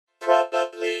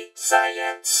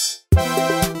Science.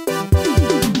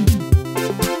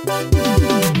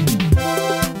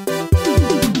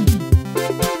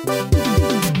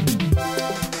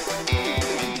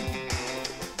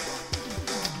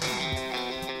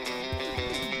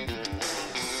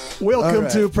 Welcome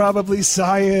to Probably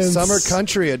Science. Summer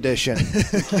Country Edition.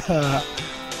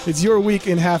 It's your week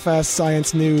in half-assed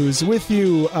science news. With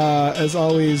you, as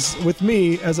always, with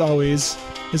me, as always,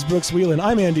 is Brooks Whelan.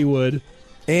 I'm Andy Wood.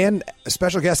 And a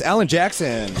special guest, Alan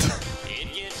Jackson.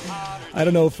 I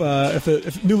don't know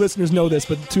if new listeners know this,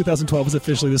 but 2012 is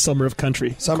officially the summer of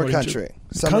country. Summer country.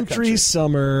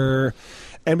 Summer.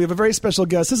 And we have a very special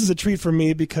guest. This is a treat for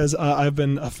me because I've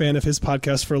been a fan of his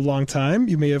podcast for a long time.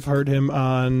 You may have heard him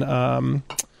on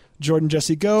Jordan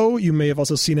Jesse Go. You may have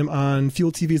also seen him on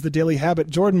Fuel TV's The Daily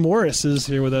Habit. Jordan Morris is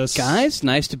here with us. Guys,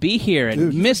 nice to be here.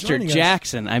 And Mr.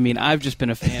 Jackson, I mean, I've just been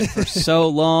a fan for so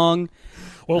long.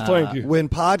 Well, thank you. When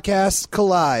podcasts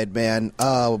collide, man.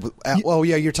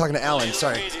 You're talking to Alan.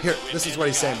 Sorry. Here, this is what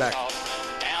he's saying back.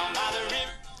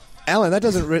 Alan, that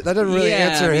doesn't really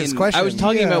answer his question. I was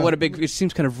talking about what it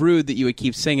seems kind of rude that you would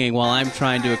keep singing while I'm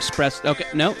trying to express. Okay,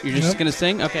 no, you're just going to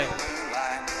sing. Okay,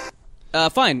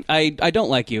 fine. I don't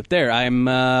like you. There, I'm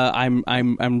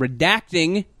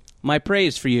redacting my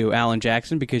praise for you, Alan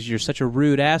Jackson, because you're such a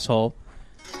rude asshole.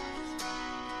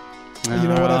 You know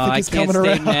what? I think he's coming around.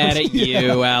 I can't stay mad at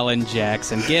you, Alan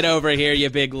Jackson. Get over here,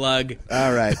 you big lug.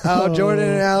 All right. Oh, Jordan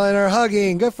and Alan are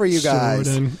hugging. Good for you guys.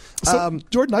 Jordan. So,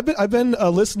 Jordan, I've been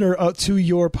a listener to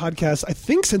your podcast, I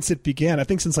think, since it began. I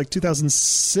think since like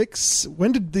 2006.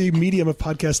 When did the medium of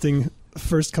podcasting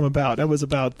first come about? That was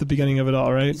about the beginning of it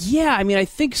all, right? Yeah, I mean, I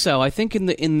think so. I think in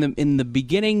the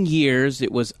beginning years,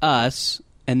 it was us,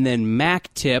 and then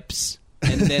Mac Tips,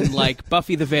 and then like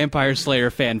Buffy the Vampire Slayer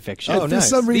fan fiction. Oh,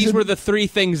 nice. These were the three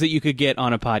things that you could get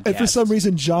on a podcast. And for some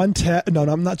reason,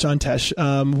 I'm not John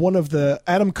Tesh. One of the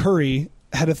Adam Curry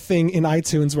had a thing in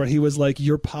iTunes where he was like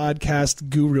your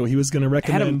podcast guru. He was going to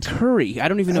recommend Adam Curry. I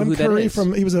don't even know who that is.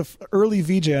 He was an early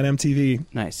VJ on MTV.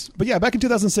 Nice. But yeah, back in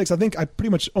 2006, I think I pretty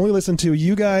much only listened to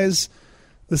you guys,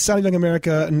 The Sound of Young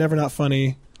America, Never Not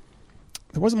Funny.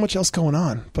 There wasn't much else going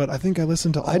on, but I think I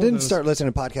listened to all I didn't of those. start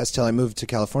listening to podcasts till I moved to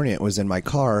California. It was in my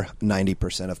car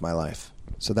 90% of my life.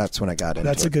 So that's when I got into it.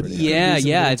 That's a good Yeah.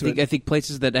 I into it. think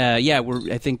places that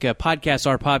podcasts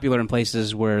are popular in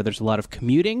places where there's a lot of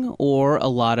commuting or a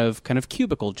lot of kind of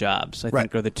cubicle jobs. I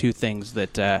think are the two things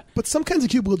that. But some kinds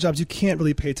of cubicle jobs you can't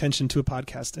really pay attention to a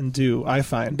podcast and do. I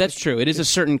find That's true. It is a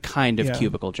certain kind of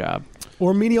cubicle job.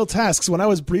 Or menial tasks. When I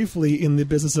was briefly in the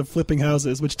business of flipping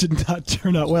houses, which did not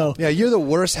turn out well. Yeah, you're the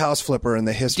worst house flipper in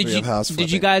the history of house flipping.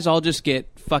 Did you guys all just get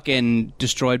fucking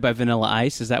destroyed by Vanilla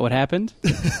Ice? Is that what happened?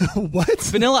 What?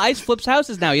 Vanilla Ice flips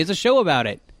houses now. He has a show about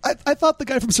it. I thought the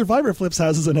guy from Survivor flips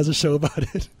houses and has a show about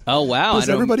it. Oh, wow. Does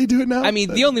everybody do it now? I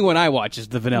mean, the only one I watch is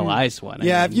the Vanilla Ice one.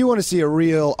 Yeah, if you want to see a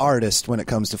real artist when it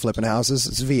comes to flipping houses,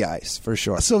 it's V-Ice, for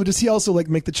sure. So does he also like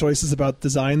make the choices about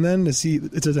design then? Does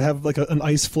it have like an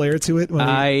ice flair to it? When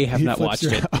I have not watched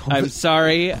it. I'm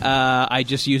sorry. I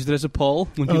just used it as a poll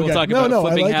when people talk about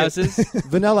flipping houses.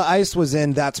 Vanilla Ice was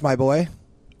in That's My Boy.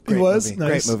 He was? Movie. Nice.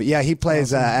 Great movie. Yeah, he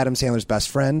plays Adam Sandler's best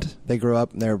friend. They grew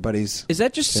up and they were buddies. Is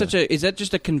that just is that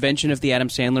just a convention of the Adam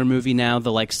Sandler movie now,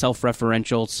 the like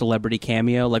self-referential celebrity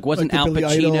cameo? Like wasn't Al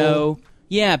Pacino?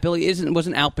 Yeah,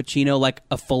 wasn't Al Pacino like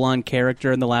a full-on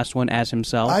character in the last one as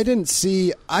himself? I only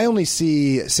see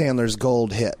Sandler's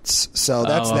gold hits. So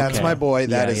that's My Boy.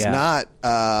 That is not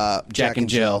Jack and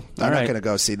Jill. I'm not going to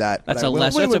go see that. That's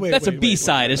a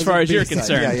B-side as far as you're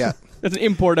concerned. Yeah. That's an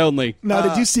import only. Now,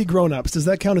 did you see Grown Ups? Does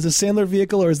that count as a Sandler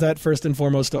vehicle, or is that first and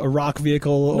foremost a rock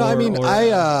vehicle? No, I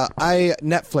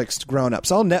Netflixed Grown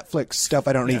Ups. All Netflix stuff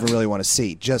I don't even really want to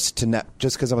see, just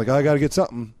because I'm like, I got to get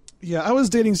something. Yeah, I was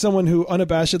dating someone who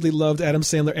unabashedly loved Adam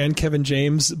Sandler and Kevin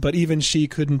James, but even she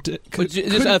couldn't. This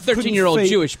is a 13-year-old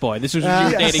Jewish boy. This was you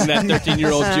were dating that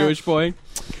 13-year-old Jewish boy.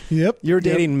 Yep, you were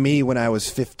dating me when I was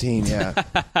 15. Yeah.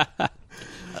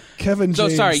 Kevin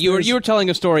James. So sorry, you were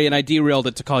telling a story and I derailed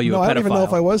it to call you a pedophile. I don't even know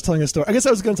if I was telling a story. I guess I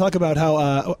was going to talk about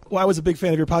how I was a big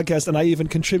fan of your podcast, and I even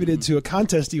contributed to a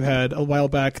contest you had a while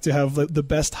back to have the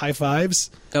best high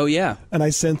fives. Oh, yeah. And I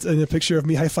sent a picture of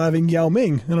me high-fiving Yao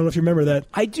Ming. I don't know if you remember that.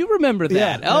 I do remember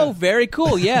that. Yeah. Very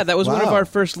cool. Yeah, that was one of our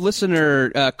first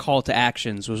listener call to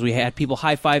actions, was we had people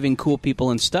high-fiving cool people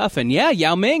and stuff. And yeah,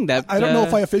 Yao Ming. I don't know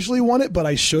if I officially won it, but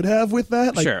I should have with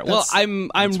that. Sure. Well,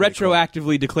 I'm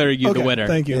retroactively declaring you the winner.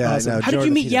 Thank you. Yeah, awesome. How did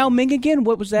you meet Yao Ming again?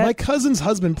 What was that? My cousin's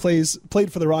husband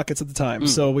played for the Rockets at the time,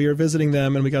 so we were visiting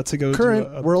them, and we got to go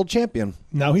current to world champion.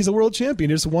 Now he's a world champion.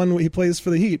 He plays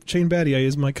for the Heat. Shane Battier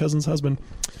is my cousin's husband.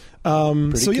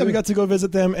 We got to go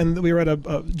visit them, and we were at a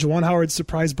Juwan Howard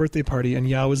surprise birthday party, and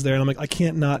Yao was there, and I'm like, I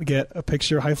can't not get a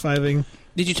picture high-fiving.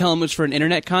 Did you tell him it was for an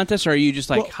internet contest, or are you just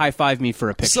like, high-five me for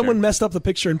a picture? Someone messed up the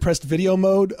picture and pressed video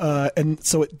mode, and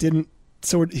so it didn't.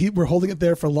 So we're holding it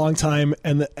there for a long time,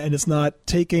 and it's not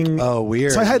taking. Oh,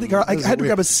 weird! So I had to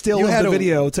grab a still of the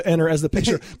video to enter as the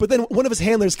picture. But then one of his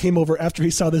handlers came over after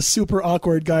he saw this super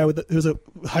awkward guy who was a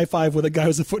high five with a guy who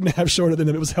was a foot and a half shorter than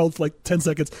him. It was held for like 10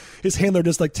 seconds. His handler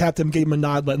just like tapped him, gave him a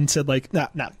nod, and said like, "Nah,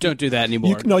 don't do that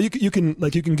anymore." You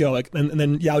can go like, and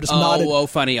then Yao just nodded. Oh,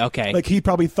 funny. Okay. Like he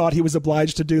probably thought he was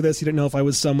obliged to do this. He didn't know if I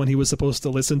was someone he was supposed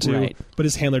to listen to. Right. But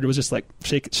his handler was just like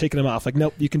shaking him off. Like,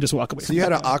 nope, you can just walk away. So you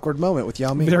had an awkward moment with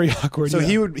Yao Ming. Very awkward. So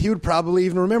he would probably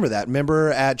even remember that. Remember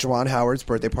at Juwan Howard's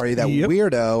birthday party, that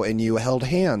weirdo, and you held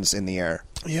hands in the air.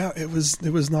 Yeah, it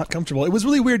was not comfortable. It was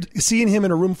really weird seeing him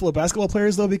in a room full of basketball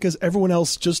players, though, because everyone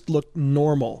else just looked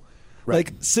normal. Right.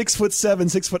 Like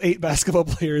 6'7", 6'8" basketball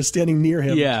players standing near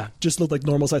him just looked like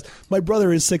normal size. My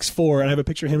brother is 6'4", and I have a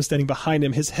picture of him standing behind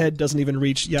him. His head doesn't even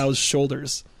reach Yao's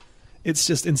shoulders. It's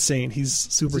just insane. He's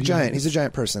super giant. He's a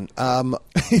giant person.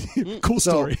 Cool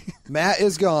story. So, Matt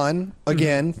is gone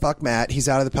again. Fuck Matt. He's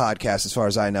out of the podcast as far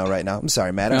as I know right now. I'm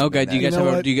sorry, Matt. Okay. Do you guys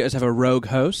have a rogue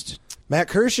host? Matt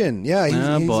Kirshen. Yeah, he's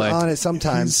on it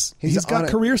sometimes. He's got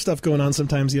career stuff going on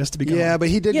sometimes. He has to be gone. Yeah, but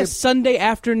he did Sunday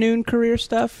afternoon career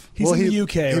stuff. He's in the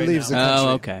UK right leaves now. The country.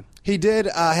 Oh, okay. He did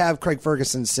have Craig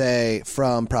Ferguson say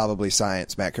from Probably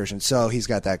Science, Matt Kirshen, so he's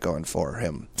got that going for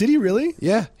him. Did he really?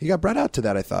 Yeah, he got brought out to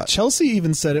that, I thought. Chelsea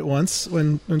even said it once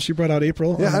when she brought out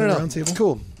April. Yeah, I don't know. Roundtable. It's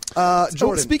cool.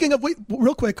 Jordan. Speaking of,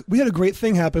 real quick, we had a great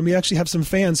thing happen. We actually have some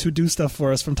fans who do stuff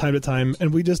for us from time to time,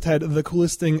 and we just had the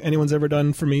coolest thing anyone's ever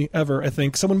done for me ever, I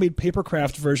think. Someone made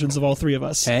papercraft versions of all three of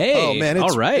us. Hey, oh man,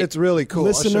 all right. It's really cool.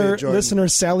 Listener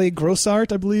Sally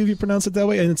Grossart, I believe you pronounce it that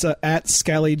way, and it's at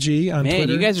Scally G on Twitter. Man,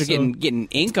 you guys are getting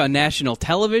ink on national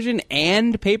television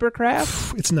and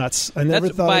papercraft? It's nuts. I never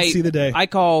thought I'd see the day. I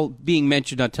call being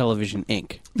mentioned on television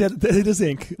ink. It is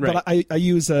ink, right. But I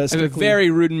use I have a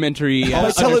very rudimentary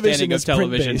understanding of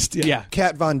television. Yeah.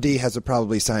 Kat Von D has a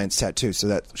Probably Science tattoo, so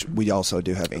that we also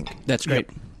do have ink. That's great.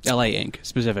 Yep. LA ink,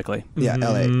 specifically. Yeah,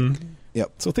 LA.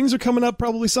 Yep. So things are coming up,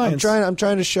 Probably Science. I'm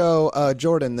trying to show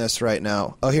Jordan this right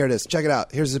now. Oh, here it is. Check it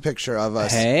out. Here's a picture of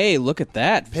us. Hey, look at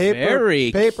that.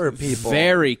 Paper people.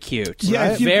 Very cute. Yeah,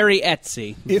 right? Very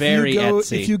Etsy.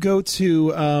 Etsy. If you go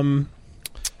to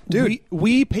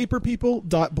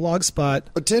wepaperpeople.blogspot.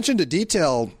 Attention to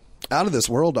detail out of this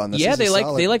world on this. Yeah,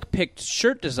 they picked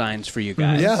shirt designs for you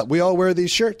guys. Yeah, we all wear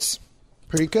these shirts.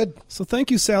 Pretty good. So thank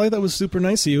you, Sally. That was super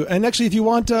nice of you. And actually, if you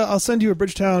want, I'll send you a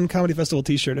Bridgetown Comedy Festival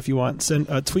T-shirt if you want.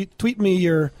 Tweet me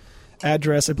your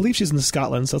address. I believe she's in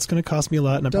Scotland, so it's going to cost me a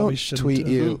lot, and I probably shouldn't. Tweet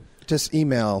you. Just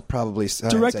email Probably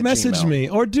Science direct message me,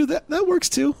 or do that. That works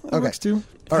too. Works too.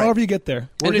 However you get there.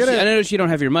 I notice you don't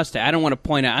have your mustache. I don't want to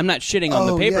point out. I'm not shitting on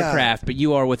the papercraft, but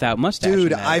you are without mustache.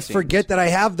 Dude, I forget that I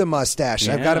have the mustache.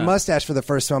 Yeah. I've got a mustache for the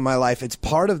first time in my life. It's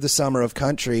part of the summer of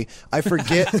country. I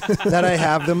forget that I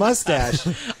have the mustache.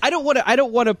 I don't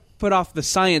want to put off the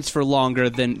science for longer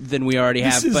than we already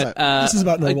have. This is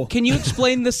about normal. Can you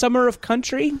explain the summer of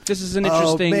country? This is an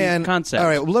interesting concept. All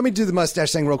right, well, let me do the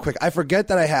mustache thing real quick. I forget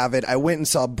that I have it. I went and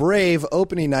saw Brave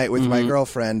opening night with my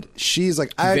girlfriend. She's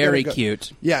like, very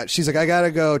cute. Yeah, she's like, I gotta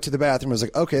go to the bathroom. I was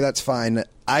like, okay, that's fine.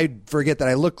 I forget that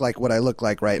I look like what I look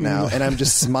like right now, and I'm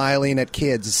just smiling at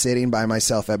kids sitting by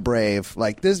myself at Brave.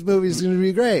 Like, this movie's going to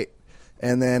be great.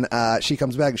 And then she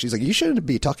comes back and she's like, you shouldn't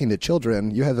be talking to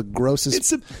children. You have the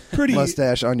grossest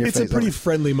mustache on your face. It's a pretty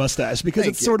friendly mustache because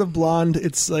it's sort of blonde.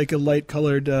 It's like a light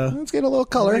colored. Let's get a little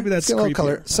color. Maybe that's a little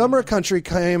color. Summer Country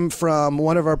came from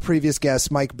one of our previous guests,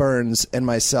 Mike Burns, and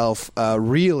myself,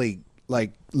 really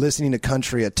like listening to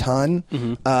country a ton.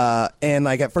 And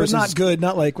like at first, but not good.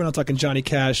 Not like we're not talking Johnny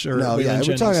Cash or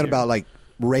we're talking about like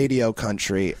radio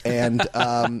country. And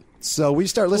so we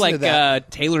start listening to that. Like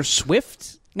Taylor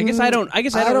Swift. I guess I don't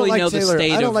really like know the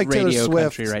state of radio Taylor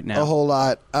Swift country right now. A whole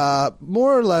lot.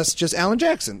 More or less just Alan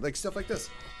Jackson, like stuff like this.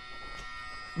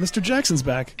 Mr. Jackson's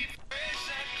back.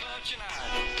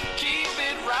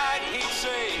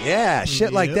 Yeah,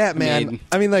 shit like that, man.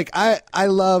 I mean, like I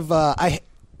love.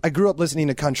 I grew up listening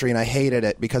to country and I hated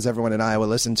it because everyone in Iowa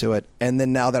listened to it. And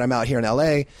then now that I'm out here in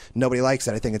LA, nobody likes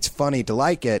it. I think it's funny to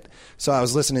like it. So I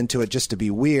was listening to it just to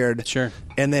be weird. Sure.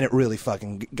 And then it really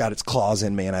fucking got its claws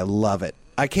in me and I love it.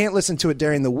 I can't listen to it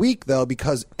during the week though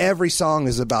because every song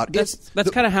is about. That's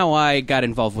kind of how I got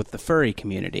involved with the furry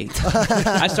community.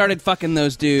 I started fucking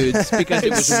those dudes because it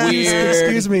was weird.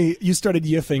 Excuse me, you started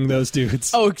yiffing those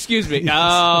dudes. Oh, excuse me.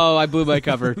 Oh, I blew my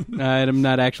cover. I'm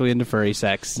not actually into furry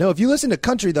sex. No, if you listen to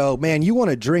country though, man, you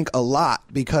want to drink a lot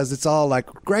because it's all like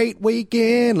great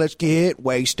weekend, let's get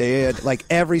wasted. Like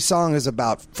every song is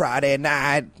about Friday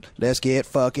night, let's get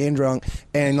fucking drunk,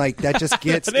 and like that just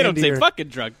gets. They don't into say your, fucking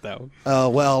drunk though.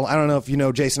 Well, I don't know if you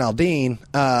know Jason Aldean.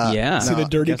 Yeah, Is he the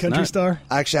dirty guess country not. star?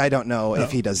 Actually, I don't know if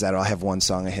he does that. I have one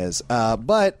song of his.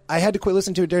 But I had to quit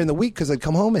listening to it during the week because I'd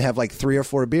come home and have like 3 or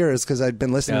 4 beers because I'd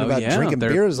been listening about drinking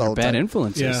beers all the bad time.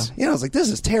 influences. Yeah. Yeah, I was like, this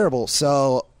is terrible.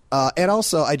 So, and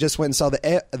also, I just went and saw the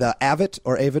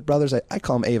Avett brothers. I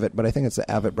call them Avett, but I think it's the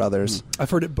Avett brothers. I've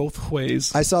heard it both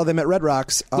ways. I saw them at Red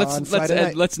Rocks on Friday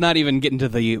night. Let's not even get into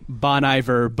the Bon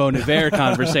Iver Bon Iver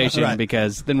conversation Right.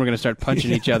 because then we're going to start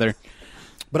punching each other.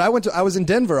 But I was in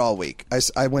Denver all week.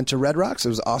 I went to Red Rocks. It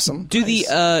was awesome. Do the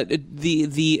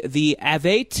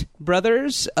Avett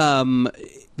brothers?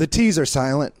 The T's are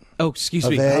silent. Oh, excuse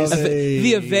me. Avett.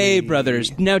 The Avett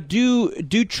brothers. Now, do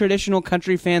traditional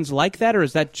country fans like that, or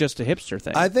is that just a hipster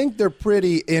thing? I think they're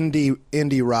pretty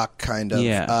indie rock kind of.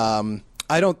 Yeah.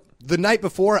 I don't. The night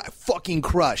before, I fucking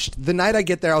crushed. The night I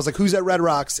get there, I was like, "Who's at Red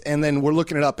Rocks?" And then we're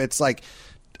looking it up. It's like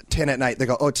 10 at night. They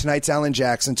go, "Oh, tonight's Alan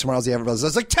Jackson. Tomorrow's the Avett Brothers." I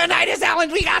was like, "Tonight is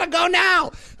Alan. We gotta go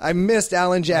now." I missed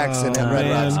Alan Jackson at Red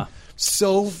man. Rocks.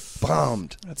 So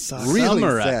bummed. That sucks. Really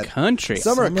Summer of sad. Country.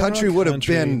 Summer of Summer Country of would have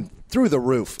Country. been through the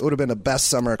roof. It would have been the best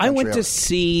summer of I country went ever. to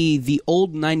see the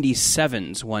old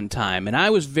 97s one time, and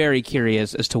I was very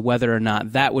curious as to whether or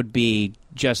not that would be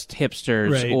just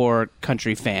hipsters Right. or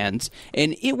country fans.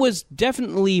 And it was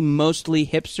definitely mostly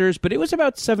hipsters, but it was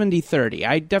about 70-30.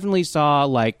 I definitely saw,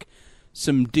 like,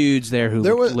 some dudes there who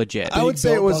There looked was legit. I would Big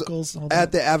say it belt was buckles, all that.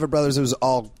 at the Avett Brothers. It was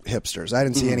all hipsters. I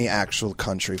didn't Mm-hmm. see any actual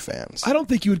country fans. I don't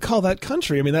think you would call that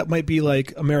country. I mean, that might be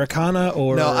like Americana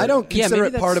or... No, I don't Yeah, consider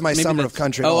maybe it part of my maybe summer of that's-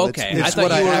 country. Oh, at all. okay. It's I thought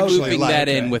what you were actually looping like. that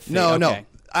in with the... No, okay. no.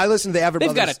 I listen to the Avett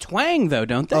They've Brothers. got a twang, though,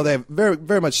 don't they? Oh, they have very,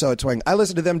 very much so a twang. I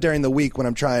listen to them during the week when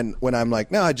I'm like,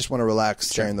 no, I just want to relax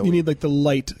during the You week. need like the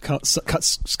light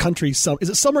country. Is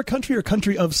it summer country or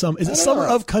country of some? Is it summer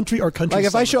know. of country or country? Like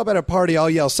if I summer? show up at a party, I'll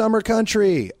yell "Summer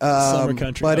Country." Summer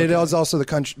Country, but it okay. is also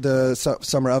the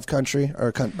Summer of Country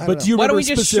or. But do you Why don't remember we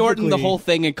just shorten the specifically whole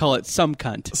thing and call it some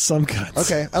cunt? some cuts?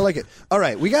 Okay, I like it. All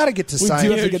right, we got to get to We science.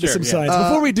 do have to get to Sure, some yeah. science.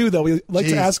 Before we do, though, we like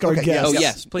to Geez. ask our Okay, guests. yes. Oh,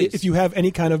 yes, please. If you have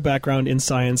any kind of background in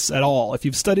science at all, if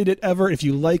you've studied it ever, if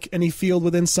you like any field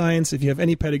within science, if you have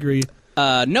any pedigree.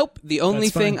 Nope. The only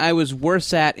That's fine. thing I was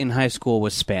worse at in high school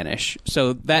was Spanish.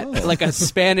 So that, like a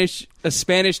Spanish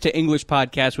to English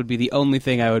podcast would be the only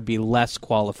thing I would be less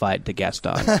qualified to guest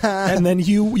on. And then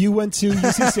you went to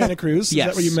UC Santa Cruz. Yes.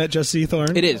 Is that where you met Jesse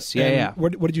Thorne? It is, yeah, And yeah.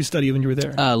 What did you study when you were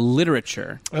there?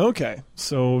 Literature. Okay,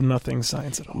 so nothing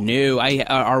science at all. No,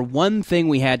 our one thing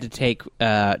we had to take,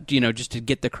 just to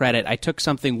get the credit, I took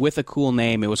something with a cool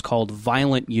name. It was called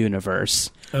Violent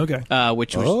Universe, Okay.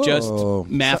 which was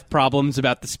just math problems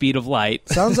about the speed of light.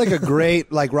 Sounds like a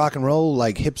great like rock and roll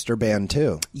like hipster band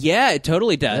too. Yeah, it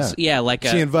totally does. Yeah, like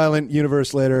Seeing a Violent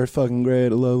Universe later, fucking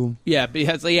great. I love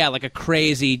 'em. like a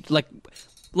crazy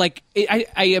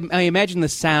I imagine the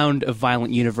sound of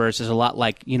Violent Universe is a lot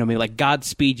like maybe like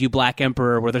Godspeed You Black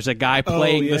Emperor, where there's a guy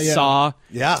playing yeah, the yeah. saw.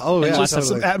 Yeah. Oh yeah. Just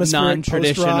totally. some atmospheric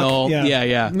Non-traditional, post-rock.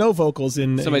 yeah. No vocals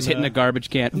in. Somebody's in, hitting a garbage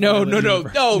can. No,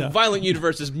 Universe. no. Violent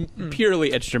Universe is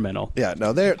purely instrumental. Yeah.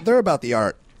 No, they're about the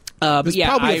art. But There's yeah,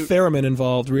 probably a theremin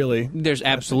involved, really. there's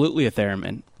absolutely a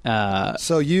thereman.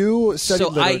 So you studied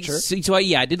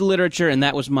literature. I did literature, and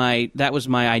that was my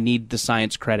I need the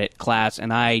science credit class,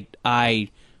 and I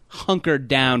hunkered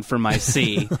down for my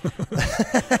C.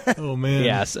 Oh man.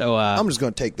 Yeah, so I'm just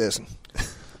going to take this. And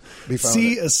be fine C.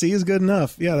 with it. A C is good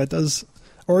enough. Yeah, that does.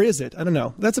 Or is it? I don't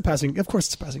know. That's a passing. Of course,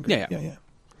 it's a passing grade. Yeah.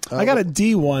 I got a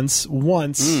D once.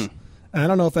 And I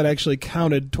don't know if that actually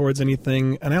counted towards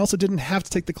anything. And I also didn't have to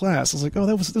take the class. I was like, oh,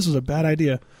 this was a bad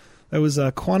idea. That was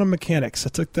quantum mechanics. I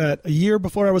took that a year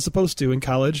before I was supposed to in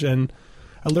college, and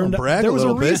I learned brag there a was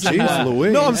little a bit. reason. Jeez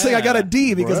Louise. No, I'm saying I got a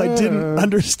D because I didn't Brag.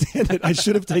 understand it. I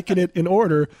should have taken it in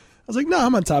order. I was like, no,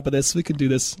 I'm on top of this. We can do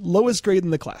this. Lowest grade in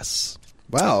the class.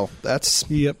 Wow, that's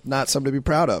Yep. not something to be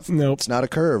proud of. Nope. It's not a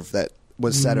curve that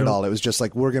was set at Nope. all. It was just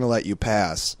like, we're going to let you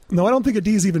pass. No, I don't think a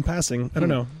D is even passing. I don't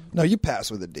know. No, you pass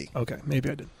with a D. Okay, maybe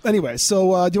I did. Anyway,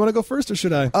 so do you want to go first or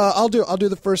should I? I'll do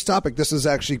the first topic. This is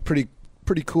actually pretty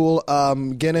cool.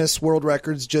 Guinness World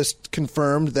Records just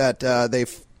confirmed that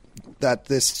that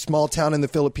this small town in the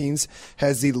Philippines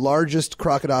has the largest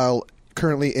crocodile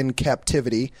currently in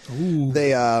captivity. Ooh.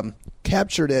 They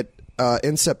captured it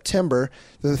in September.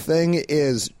 The thing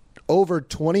is over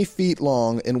 20 feet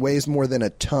long and weighs more than a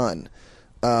ton.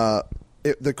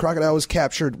 The crocodile was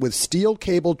captured with steel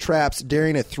cable traps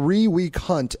during a 3-week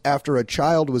hunt after a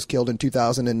child was killed in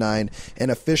 2009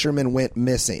 and a fisherman went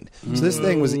missing. So this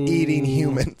thing was eating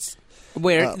humans.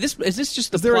 Where is this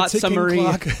just the there a plot ticking summary?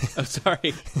 clock? Oh,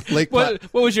 sorry. Lake what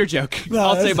was your joke? No,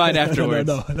 I'll say that's- mine afterwards.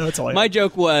 No, it's all I My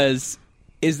joke was,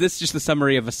 is this just the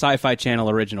summary of a Sci-Fi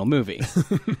Channel original movie?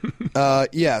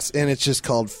 Yes, and it's just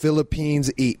called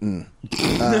Philippines Eaten.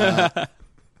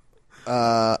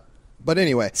 But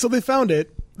anyway, So they found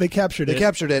it. They captured it. They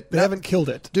captured it. They Now- haven't killed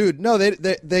it. dude, no,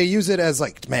 they use it as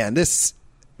like, man, this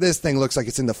thing looks like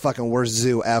it's in the fucking worst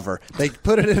zoo ever. They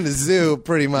put it in a zoo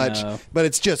pretty much, No. but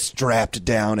it's just strapped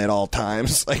down at all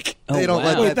times. Like they don't wow.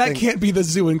 let Wait, that that thing. can't be the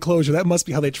zoo enclosure. That must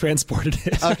be how they transported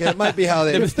it. Okay, it might be how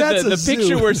they. If that's the a zoo.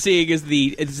 picture we're seeing is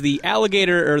the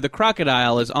alligator or the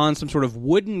crocodile is on some sort of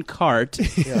wooden cart,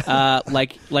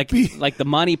 like the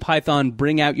Monty Python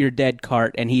Bring Out Your Dead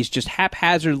cart, and he's just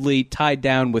haphazardly tied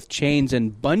down with chains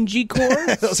and bungee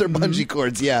cords. Those are bungee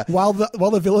cords, yeah. While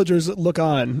the villagers look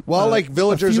on. While like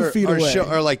villagers a few feet away.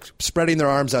 are like spreading their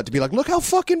arms out to be like, look how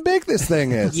fucking big this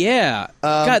thing is. Yeah,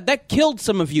 God, that killed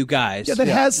some of you guys. Yeah, that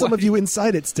has some of you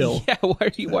inside it still. Yeah,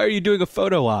 why are you doing a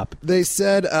photo op? They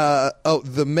said,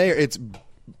 the mayor, it's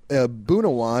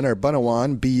Bunawan or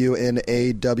Bunawan,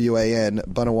 Bunawan,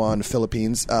 Bunawan,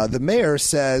 Philippines. The mayor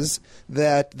says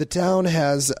that the town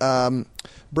has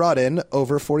brought in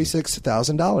over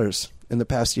 $46,000 in the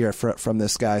past year from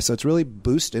this guy. So it's really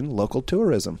boosting local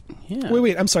tourism. Yeah.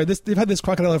 Wait, I'm sorry. They've had this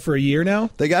crocodile for a year now?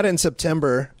 They got it in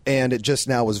September, and it just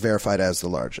now was verified as the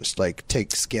largest. Like,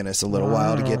 takes Guinness a little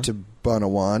while to get to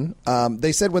Bunawan.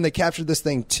 They said when they captured this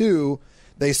thing, too,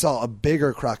 they saw a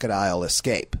bigger crocodile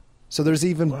escape. So there's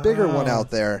even bigger one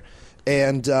out there.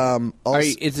 And also,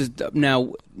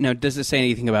 Now, does it say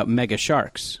anything about mega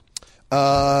sharks?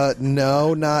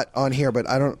 no, not on here, but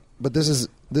I don't. But this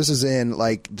is in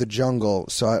like the jungle,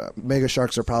 so mega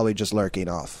sharks are probably just lurking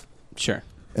off Sure.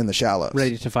 in the shallows.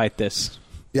 Ready to fight this.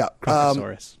 Yeah.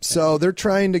 Crocosaurus. So they're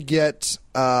trying to get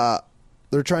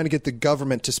the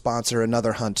government to sponsor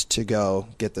another hunt to go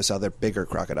get this other bigger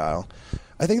crocodile.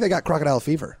 I think they got crocodile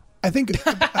fever. I think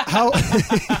how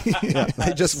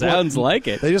They just Sounds want, like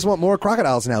it. They just want more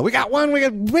crocodiles now. We got one. We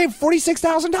have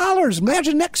 $46,000.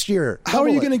 Imagine next year. how are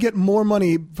you Double going it. to get more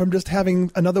money from just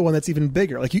having another one that's even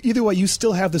bigger? Like either way, you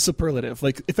still have the superlative.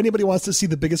 Like if anybody wants to see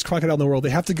the biggest crocodile in the world,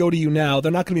 they have to go to you now.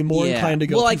 They're not going to be more inclined to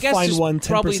go well, I to guess find just one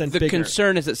probably 10% the bigger.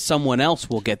 concern is that someone else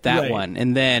will get that Right. one,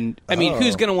 and then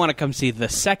who's going to want to come see the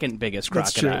second biggest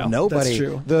That's true. crocodile? Nobody. That's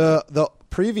true. The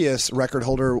previous record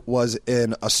holder was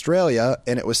in Australia,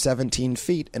 and it was 17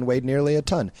 feet and weighed nearly a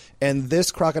ton. And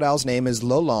this crocodile's name is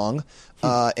Lolong,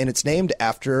 and it's named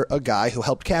after a guy who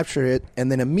helped capture it and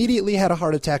then immediately had a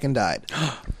heart attack and died.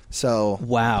 So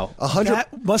Wow. 100.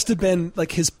 That must have been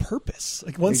like his purpose.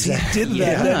 Like once Exactly. he did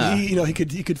that, Yeah. then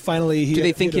he could finally. Do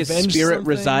they think his spirit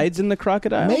resides in the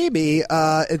crocodile? Maybe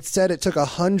it said it took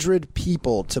 100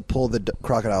 people to pull the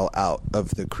crocodile out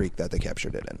of the creek that they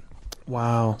captured it in.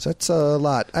 Wow. So that's a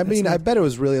lot. I mean, I bet it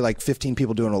was really like 15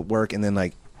 people doing work and then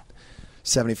like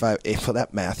 75. Well,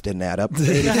 that math didn't add up.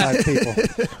 85 people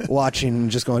watching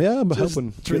and just going, yeah, I'm Just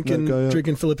helping.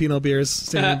 drinking Filipino beers,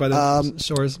 standing by the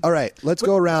shores. All right, let's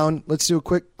go around. Let's do a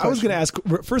quick I was going to ask.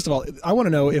 First of all, I want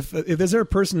to know if is there a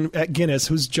person at Guinness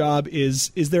whose job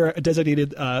is there a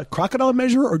designated crocodile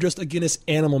measurer or just a Guinness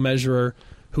animal measurer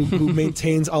who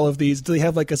maintains all of these? Do they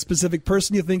have like a specific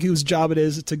person you think whose job it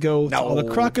is to go to all the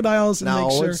crocodiles and make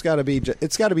sure? it's got to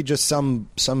be just some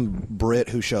Brit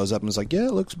who shows up and is like, yeah,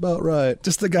 it looks about right.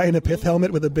 Just the guy in a pith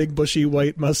helmet with a big bushy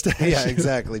white mustache. Yeah,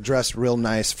 exactly. Dressed real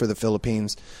nice for the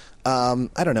Philippines. I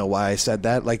don't know why I said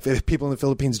that. Like, if people in the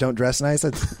Philippines don't dress nice,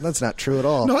 that's not true at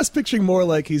all. No, I was picturing more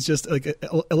like he's just like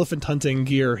elephant hunting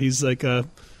gear. He's like a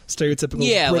stereotypical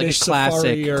British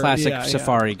like a classic safari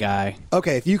safari guy.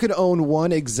 Okay, if you could own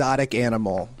one exotic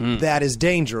animal that is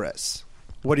dangerous,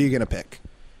 what are you going to pick?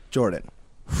 Jordan.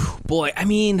 Boy, I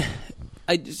mean,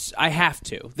 I have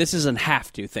to. This is a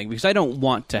have to thing because I don't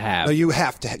want to have. No, you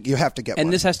have to get one.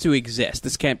 and this has to exist.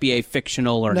 This can't be a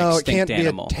fictional or an it extinct can't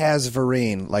animal. be a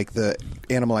Tazverine like the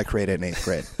animal I created in 8th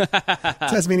grade.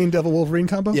 Tasmanian Devil Wolverine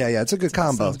combo. Yeah, it's a good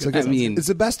combo. Sounds It's a good. good, it's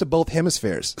the best of both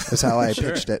hemispheres. Is how I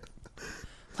pitched it.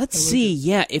 Let's see.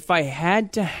 Yeah, if I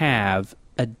had to have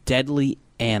a deadly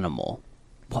animal,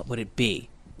 what would it be?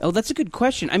 Oh, that's a good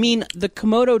question. I mean, the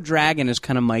Komodo dragon is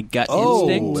kind of my gut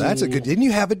instinct. Oh, that's a good... Didn't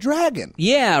you have a dragon?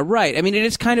 Yeah, right. I mean, it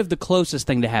is kind of the closest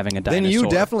thing to having a dinosaur. Then you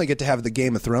definitely get to have the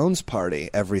Game of Thrones party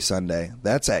every Sunday.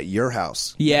 That's at your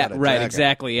house. Yeah, Got a right, dragon.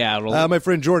 exactly, yeah. My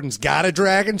friend Jordan's got a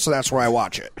dragon, so that's where I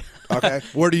watch it. Okay?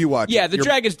 Where do you watch it? Yeah, the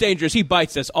dragon's dangerous. He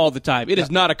bites us all the time. It is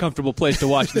not a comfortable place to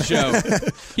watch the show.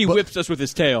 He whips us with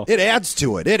his tail. It adds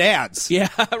to it. It adds. Yeah,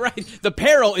 right. The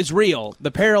peril is real.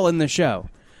 The peril in the show.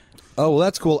 Oh, well,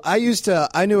 that's cool. I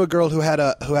knew a girl who had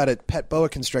a pet boa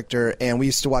constrictor, and we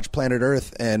used to watch Planet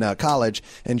Earth in college,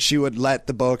 and she would let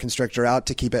the boa constrictor out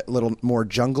to keep it a little more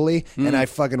jungly, and I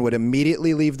fucking would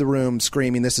immediately leave the room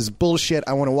screaming, "This is bullshit.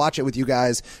 I want to watch it with you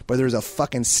guys," but there's a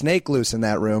fucking snake loose in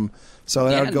that room. So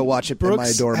I would go watch it Brooks in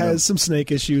my dorm room. has some snake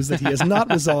issues that he has not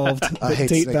resolved that hate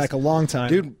date snakes. back a long time.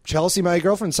 Dude, Chelsea, my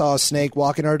girlfriend, saw a snake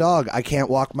walking our dog. I can't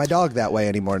walk my dog that way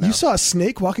anymore now. You saw a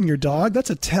snake walking your dog? That's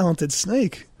a talented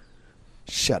snake.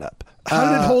 Shut up. How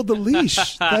did it hold the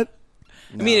leash? I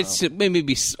mean, it's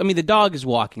maybe. I mean, the dog is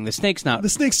walking. The snake's not. The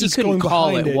snake's you just couldn't going call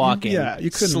behind it it. walking. Yeah, you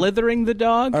couldn't. Slithering the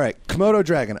dog. All right, Komodo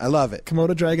dragon. I love it.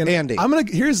 Komodo dragon. Andy.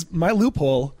 Here's my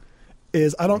loophole.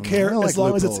 Is I don't care I like as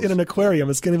long as it's loopholes. in an aquarium.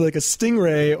 It's going to be like a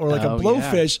stingray or like a Oh,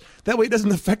 blowfish. That way it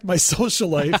doesn't affect my social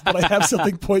life, but I have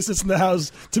something poisonous in the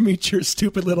house to meet your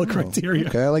stupid little criteria.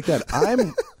 Okay, I like that.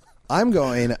 I'm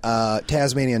going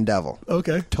Tasmanian devil.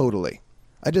 Okay. Totally.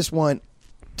 I just want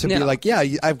to be Now- like, yeah,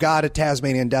 I've got a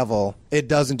Tasmanian devil. It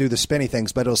doesn't do the spinny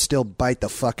things, but it'll still bite the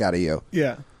fuck out of you.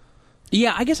 Yeah.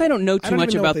 Yeah, I guess I don't know I too don't much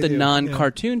even know about what the they do.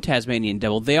 non-cartoon Tasmanian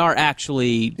devil. They are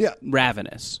actually Yeah.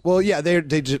 ravenous. Well, yeah, they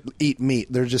just eat meat.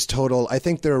 They're just total. I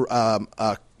think they're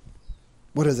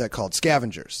what is that called?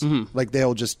 Scavengers. Like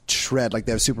they'll just shred. Like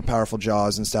they have super powerful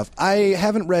jaws and stuff. I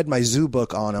haven't read my zoo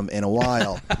book on them in a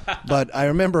while, but I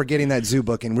remember getting that zoo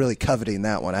book and really coveting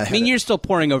that one. I mean, you're still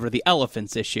poring over the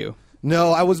elephants issue.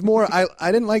 No, I was more. I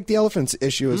didn't like the elephants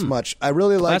issue as much. I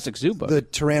really liked Classic zoo book. the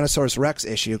Tyrannosaurus Rex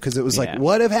issue because it was Yeah. like,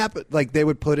 what have happened? Like they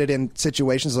would put it in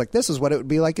situations like this is what it would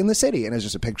be like in the city, and it's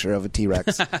just a picture of a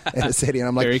T-Rex in a city, and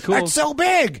I'm like, Very cool. that's so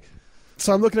big.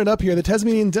 So I'm looking it up here. The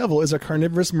Tasmanian devil is a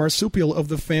carnivorous marsupial of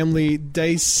the family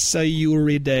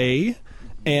Dasyuridae,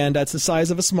 and that's the size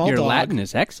of a small Your dog. Latin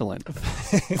is excellent.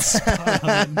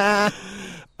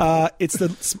 It's the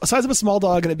size of a small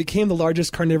dog, and it became the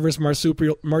largest carnivorous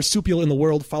marsupial in the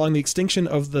world following the extinction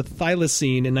of the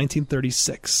thylacine in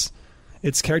 1936.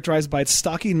 It's characterized by its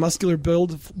stocky, muscular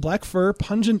build, black fur,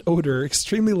 pungent odor,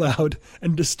 extremely loud,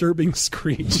 and disturbing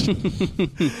screech.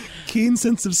 Keen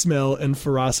sense of smell and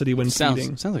ferocity when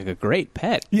feeding. Sounds like a great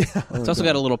pet. Yeah, It's also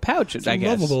got a little pouch, I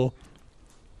guess. lovable.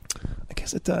 I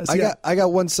guess it does. I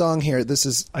got one song here. This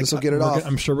will get it off.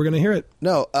 I'm sure we're going to hear it.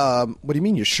 No, what do you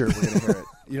mean you're sure we're going to hear it?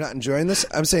 You're not enjoying this?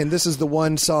 I'm saying this is the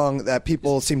one song that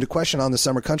people seem to question on the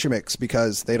Summer Country Mix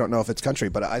because they don't know if it's country,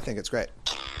 but I think it's great.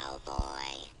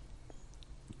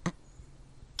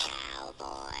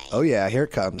 Oh yeah, here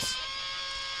it comes.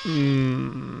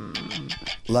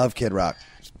 Love Kid Rock.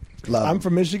 Love I'm him.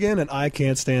 from Michigan, and I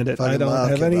can't stand it. Fucking I don't love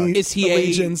have Kid any Rock. Is he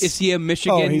allegiance. a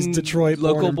Michigan? Oh, he's Detroit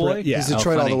born local and boy. bred. Yeah. He's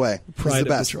Detroit all funny. the way. Pride He's of the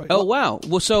best. Detroit. Oh wow.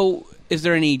 Well, so is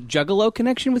there any Juggalo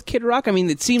connection with Kid Rock? I mean,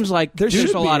 it seems like There there's should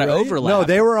a be, lot of right? overlap. No,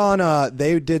 they were on.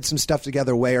 They did some stuff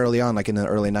together way early on, like in the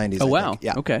early '90s. Oh I wow. think.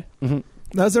 Yeah. Okay.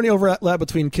 Now, is there any overlap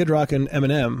between Kid Rock and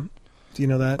Eminem? Do you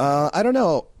know that? I don't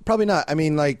know. Probably not. I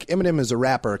mean, like Eminem is a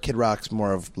rapper. Kid Rock's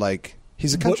more of like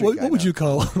he's a country guy. what would now. you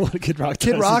call what Kid Rock?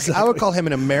 Kid does Rock, exactly? I would call him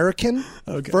an American.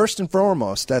 Okay. First and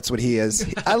foremost, that's what he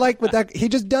is. I like what that he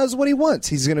just does what he wants.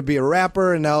 He's going to be a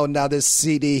rapper, and now this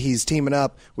CD he's teaming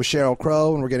up with Sheryl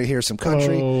Crow, and we're going to hear some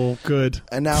country. Oh, good.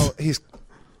 And now he's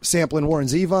sampling Warren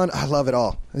Zevon. I love it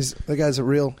all. The guy's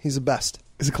he's the best.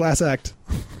 He's a class act.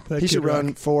 That He Kid should Rock.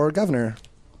 run for governor.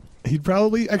 He'd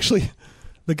probably actually.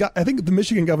 I think the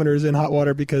Michigan governor is in hot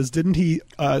water because didn't he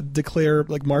declare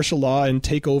like martial law and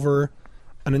take over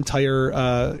an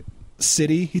entire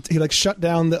city? He like shut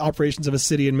down the operations of a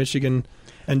city in Michigan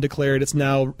and declared it's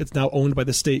now owned by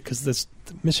the state because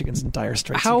Michigan's in dire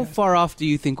straits. How again. far off do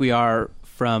you think we are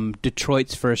from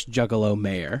Detroit's first Juggalo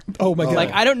mayor? Oh my god!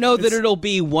 Like, I don't know that it'll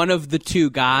be one of the two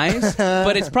guys,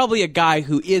 but it's probably a guy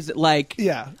who is like,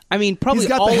 Yeah. I mean, probably He's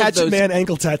got all the of Hatchet those. Man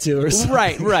ankle tattoo or something.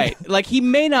 Right. Like, he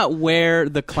may not wear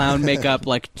the clown makeup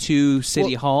like to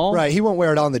City Hall. Right. He won't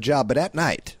wear it on the job, but at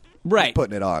night. Right.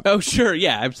 putting it on. Oh, sure.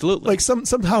 Yeah, absolutely. Like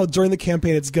somehow during the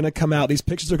campaign, it's going to come out. These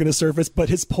pictures are going to surface, but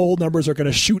his poll numbers are going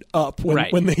to shoot up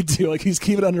when they do. Like he's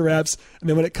keeping it under wraps, and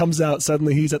then when it comes out,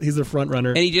 suddenly he's the front runner.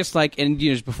 And he just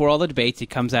just before all the debates, he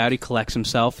comes out, he collects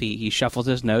himself, he shuffles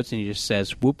his notes, and he just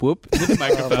says "whoop whoop" into the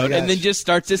microphone, and then just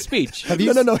starts his speech.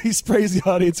 No, he sprays the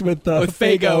audience with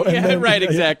Faygo. Yeah, then, right,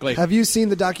 exactly. Have you seen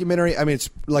the documentary? I mean, it's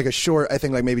like a short, I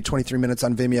think like maybe 23 minutes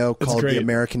on Vimeo called The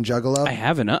American Juggalo. I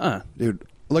haven't. Dude,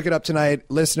 look it up tonight.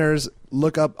 Listeners,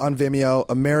 look up on Vimeo,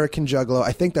 American Juggalo.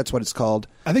 I think that's what it's called.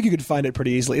 I think you could find it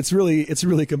pretty easily. It's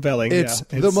really compelling. It's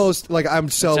the most, like, I'm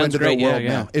so into great, the world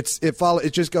yeah. now.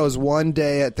 It just goes one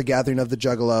day at the gathering of the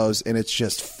Juggalos, and it's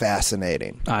just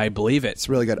fascinating. I believe it. It's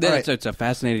really good. It's a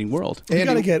fascinating world. We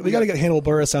got to get Hannibal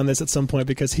Buress on this at some point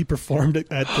because he performed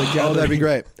it at the gathering. Oh, that'd be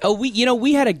great. Oh,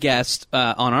 we had a guest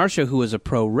on our show who was a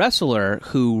pro wrestler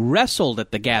who wrestled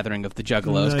at the gathering of the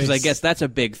Juggalos because I guess that's a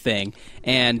big thing.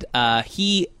 And I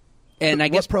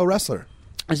guess what pro wrestler?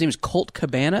 His name is Colt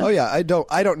Cabana. Oh yeah, I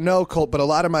don't know Colt, but a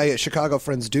lot of my Chicago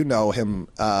friends do know him.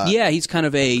 Yeah, he's kind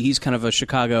of a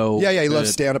Chicago. Yeah, he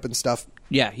loves stand up and stuff.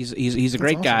 Yeah, he's a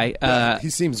great awesome. guy. Yeah, he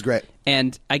seems great.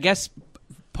 And I guess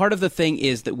part of the thing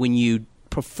is that when you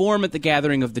perform at the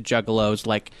gathering of the Juggalos,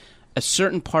 like a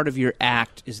certain part of your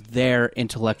act is their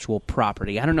intellectual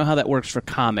property. I don't know how that works for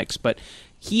comics, but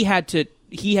he had to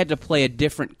play a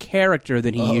different character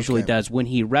than he usually does when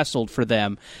he wrestled for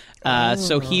them.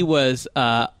 So he was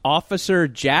Officer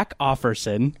Jack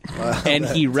Offerson, and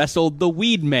he wrestled the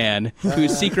Weed Man,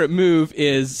 whose secret move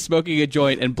is smoking a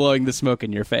joint and blowing the smoke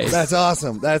in your face. That's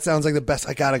awesome. That sounds like the best.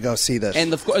 I gotta go see this.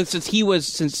 And of course, since the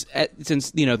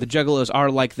Juggalos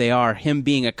are like they are, him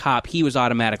being a cop, he was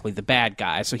automatically the bad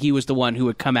guy. So he was the one who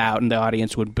would come out, and the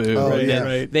audience would boo, and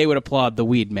then they would applaud the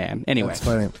Weed Man. Anyway, that's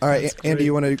funny. All right, Andy,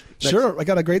 you want to? Sure, I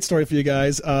got a great story for you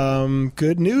guys.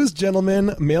 Good news,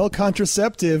 gentlemen. Male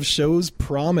contraceptive shows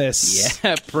promise.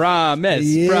 Yeah,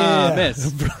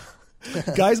 promise.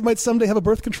 Guys might someday have a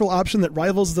birth control option that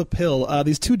rivals the pill.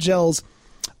 These two gels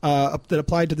that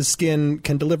applied to the skin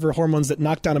can deliver hormones that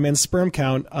knock down a man's sperm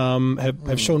count.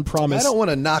 Have shown promise. I don't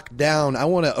want to knock down. I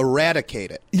want to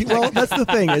eradicate it. Well, that's the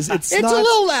thing. It's not, a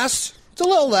little less. It's a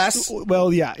little less.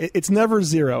 Well, yeah, it's never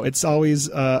zero. It's always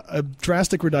a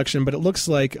drastic reduction. But it looks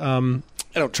like.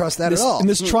 I don't trust that at all. In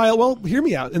this trial, well, hear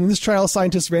me out. In this trial,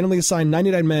 scientists randomly assigned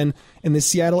 99 men in the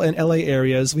Seattle and LA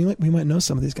areas. We might know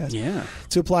some of these guys. Yeah.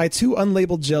 To apply 2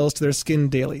 unlabeled gels to their skin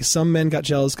daily. Some men got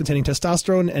gels containing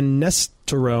testosterone and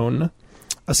nesterone,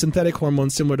 a synthetic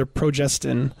hormone similar to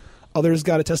progestin. Others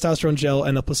got a testosterone gel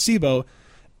and a placebo.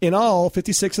 In all,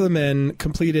 56 of the men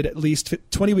completed at least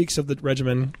 20 weeks of the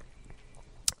regimen.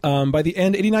 By the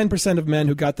end, 89% of men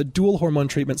who got the dual hormone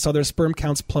treatment saw their sperm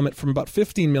counts plummet from about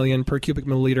 15 million per cubic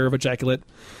milliliter of ejaculate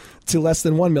to less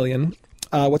than 1 million.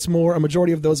 What's more, a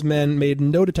majority of those men made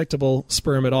no detectable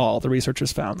sperm at all, the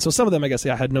researchers found. So some of them, I guess,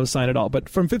 had no sign at all. But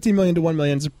from 15 million to 1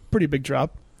 million is a pretty big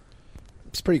drop.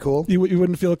 It's pretty cool. You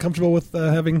wouldn't feel comfortable with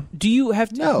having... Do you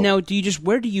have to... No. Now, do you just...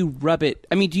 Where do you rub it?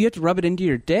 I mean, do you have to rub it into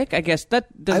your dick? I guess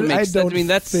that doesn't make sense. I don't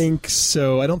think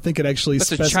so. I don't think it actually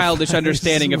That's a childish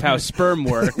understanding of how sperm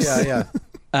works. Yeah.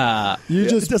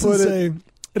 It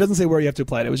doesn't say where you have to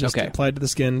apply it. It was just applied to the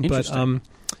skin. But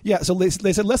so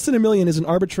they said less than 1 million is an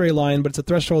arbitrary line, but it's a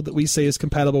threshold that we say is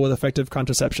compatible with effective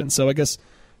contraception. So I guess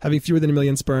having fewer than 1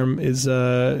 million sperm is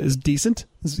decent,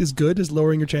 is good, is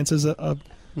lowering your chances a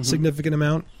significant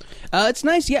amount. It's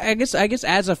nice. Yeah, I guess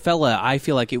as a fella, I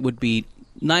feel like it would be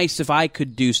nice if I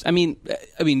could do. I mean,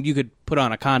 you could put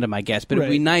on a condom, I guess, but it'd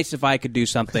be nice if I could do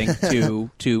something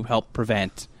to help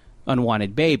prevent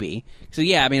unwanted baby. So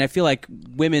yeah, I mean, I feel like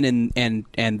women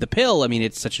and the pill. I mean,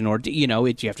 it's such an ordeal. You know,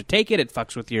 you have to take it. It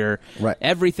fucks with your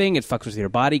everything. It fucks with your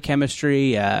body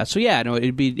chemistry. So yeah, no,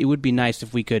 it would be nice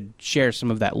if we could share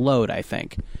some of that load. I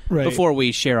think before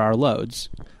we share our loads.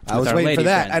 I was waiting for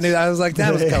that. Friends. I was like,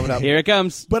 that was coming up. Here it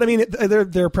comes. But I mean,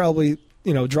 there are probably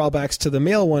drawbacks to the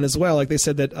male one as well. Like they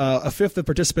said that a fifth of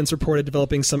participants reported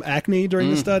developing some acne during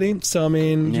the study. So I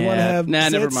mean, you want to have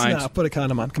never mind. No, put a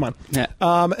condom on. Come on. Yeah.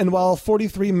 And while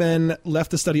 43 men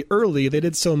left the study early, they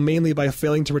did so mainly by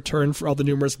failing to return for all the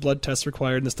numerous blood tests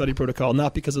required in the study protocol,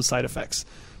 not because of side effects.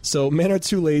 So men are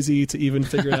too lazy to even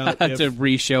figure out to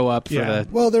re-show up for the...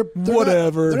 Well, they're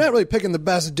whatever. They're not really picking the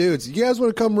best dudes. You guys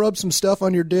want to come rub some stuff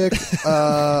on your dick?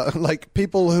 Like,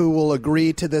 people who will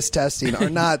agree to this testing are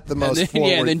not the most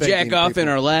forward-thinking and then jack off people. in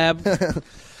our lab.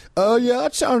 Oh, yeah,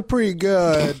 that sounds pretty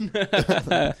good.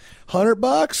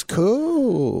 $100?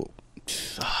 Cool.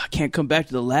 I can't come back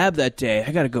to the lab that day.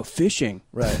 I got to go fishing.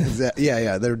 Right.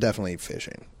 Yeah, they're definitely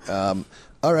fishing. All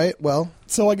right, well.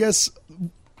 So I guess...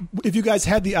 if you guys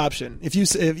had the option, if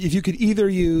you could either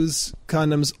use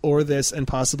condoms or this and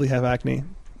possibly have acne,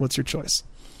 what's your choice?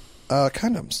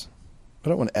 Condoms. I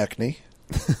don't want acne.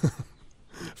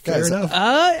 Fair Guys, enough.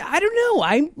 I don't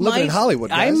know. Living in Hollywood,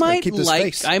 guys, gotta keep this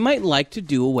face. I might like to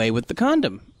do away with the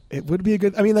condom. It would be a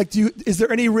good. I mean, like, is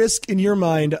there any risk in your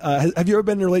mind? Have you ever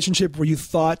been in a relationship where you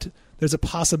thought there's a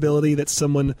possibility that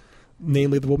someone,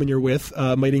 namely the woman you're with,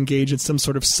 might engage in some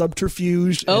sort of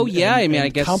subterfuge? Oh, and, yeah. and- I mean, and I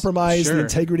guess, compromise sure. the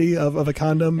integrity of a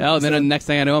condom. Oh, and then the next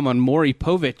thing I know, I'm on Maury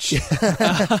Povich.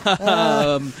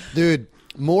 Dude,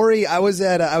 Maury, I was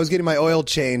getting my oil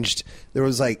changed. There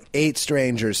was like 8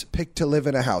 strangers picked to live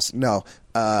in a house. No,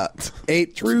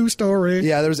 8 True story.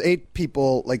 Yeah, there was 8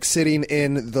 people like sitting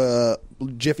in the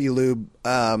Jiffy Lube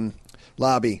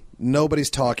lobby. Nobody's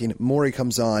talking. Maury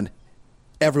comes on.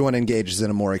 Everyone engages in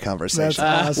a Maury conversation.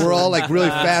 That's awesome. We're all like really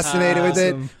fascinated with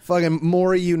it. Awesome. Fucking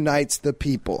Maury unites the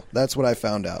people. That's what I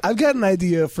found out. I've got an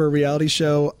idea for a reality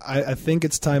show. I think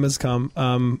its time has come.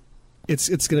 It's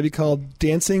going to be called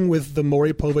Dancing with the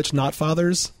Maury Povich Not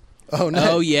Fathers. Oh no!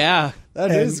 Oh, yeah.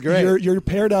 That And is great. You're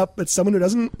paired up with someone who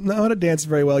doesn't know how to dance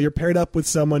very well. You're paired up with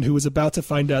someone who is about to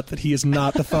find out that he is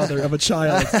not the father of a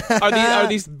child. Are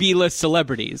these B-list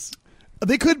celebrities?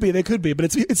 They could be,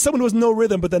 but it's someone who has no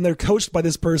rhythm. But then they're coached by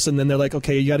this person, and they're like,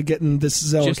 okay, you got to get in this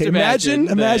zone. Just okay, imagine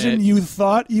imagine that- you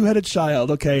thought you had a child.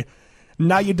 Okay,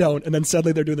 now you don't, and then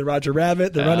suddenly they're doing the Roger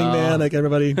Rabbit, the Running Man, like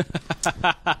everybody,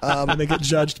 and they get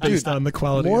judged based on the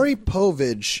quality. Maury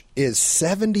Povich is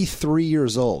 73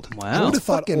 years old. Wow. I would have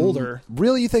thought Fucking- older.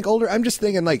 Really, you think older? I'm just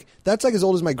thinking like that's like as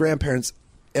old as my grandparents.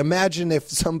 Imagine if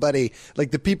somebody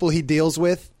like the people he deals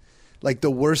with, like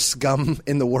the worst scum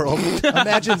in the world.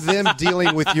 Imagine them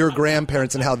dealing with your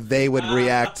grandparents and how they would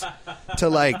react to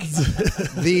like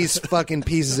these fucking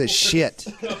pieces of shit.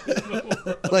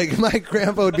 Like my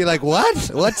grandpa would be like, "What?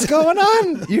 What's going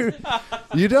on?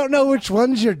 You don't know which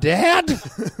one's your dad?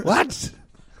 What?"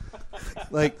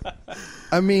 Like,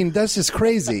 I mean, that's just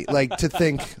crazy. Like to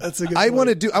think. That's a good I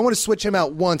point. want to switch him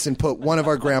out once and put one of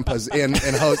our grandpas in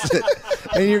and host it.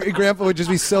 And your grandpa would just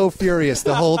be so furious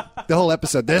the whole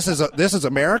episode. This is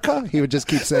America. He would just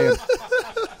keep saying,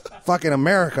 "Fucking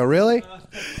America, really?"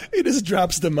 He just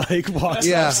drops the mic, walks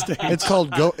Yeah, off stage it's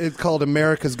called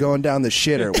America's Going Down the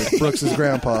Shitter with Brooks's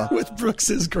grandpa. with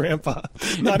Brooks's grandpa.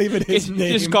 Not even his It's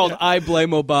name. just called I Blame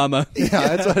Obama.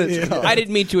 Yeah, that's what it's called. I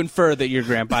didn't mean to infer that your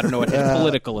grandpa, I don't know what his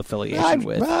political affiliation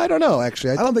with. I don't know,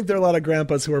 actually. I don't think there are a lot of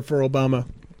grandpas who are for Obama.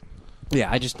 Yeah,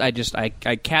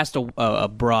 I cast a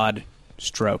broad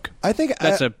stroke. I think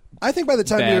That's I think by the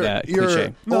time bad, you're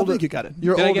cliche. No, I older, think you got it.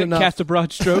 You're Did I old get enough. cast a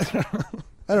broad stroke?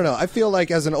 I don't know. I feel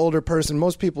like as an older person,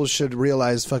 most people should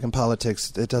realize fucking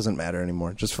politics. It doesn't matter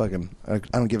anymore. Just fucking. I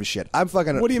don't give a shit. I'm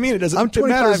fucking. What do you mean? It doesn't. I'm It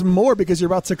 25. matters more because you're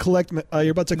about to collect. Yeah,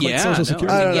 Social no. Security.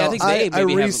 I don't Yeah, I know. think they I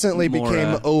maybe have recently more,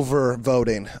 became over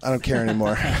voting. I don't care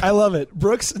anymore. I love it.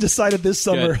 Brooks decided this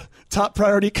summer: Good. top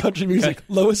priority country music,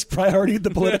 lowest priority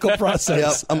the political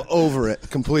process. Yep, I'm over it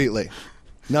completely.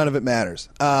 None of it matters.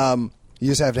 You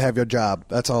just have to have your job.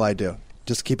 That's all I do.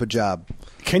 Just keep a job.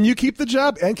 Can you keep the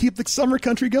job and keep the summer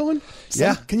country going?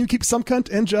 Yeah. Can you keep some cunt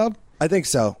and job? I think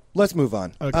so. Let's move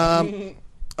on. Okay.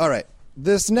 All right.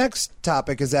 This next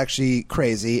topic is actually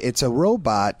crazy. It's a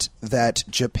robot that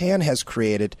Japan has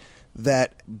created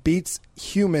that beats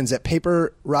humans at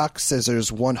paper, rock, scissors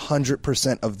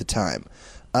 100% of the time.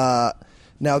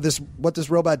 Now, what this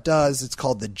robot does, it's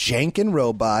called the Janken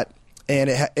robot, and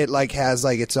it like has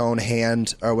like its own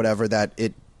hand or whatever that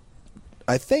it.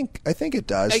 I think it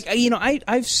does.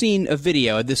 I've seen a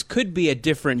video. This could be a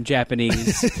different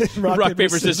Japanese Rock, rock, paper,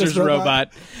 paper, scissors scissors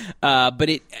robot. but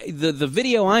the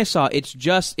video I saw, it's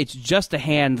just a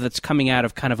hand that's coming out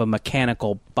of kind of a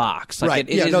mechanical box. Like Right.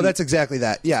 it Yeah, no, isn't- that's exactly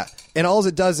that. Yeah. And all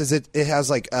it does is it has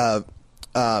like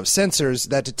sensors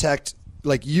that detect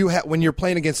like when you're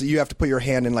playing against it, you have to put your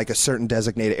hand in like a certain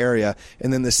designated area,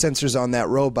 and then the sensors on that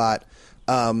robot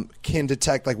can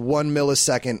detect like 1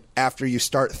 millisecond after you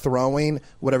start throwing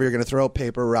whatever you're going to throw,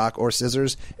 paper, rock, or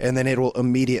scissors, and then it will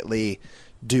immediately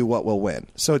do what will win.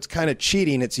 So it's kind of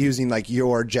cheating. It's using like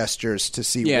your gestures to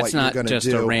see Yeah, what it's you're not going to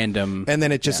do. just a random- And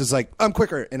then it just is like, I'm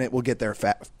quicker, and it will get there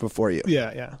before you.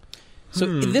 Yeah. So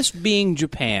this being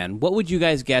Japan, what would you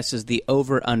guys guess is the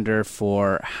over-under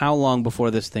for how long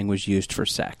before this thing was used for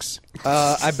sex?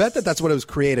 I bet that's what it was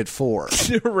created for.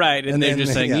 Right, and they're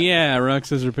just saying, yeah, rock,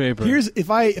 scissors, paper. Here's if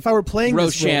I were playing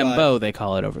this robot, Rochambeau, they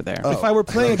call it over there. if I were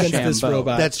playing against this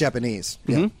robot, That's Japanese.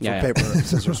 Yeah, for Yeah. paper,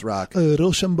 scissors, rock.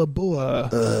 Rochambeau.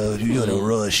 You're the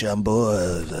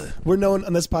Rochambeau. We're known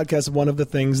on this podcast. One of the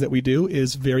ththings that we do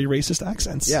is very racist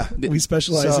accents. Yeah. we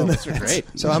specialize in that. Those are great.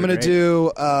 So I'm going to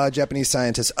do Japanese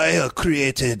scientist. I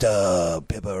created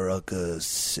paper rock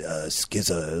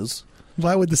scissors.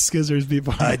 Why would the skizzers be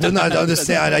part? I do not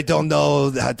understand. I don't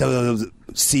know how to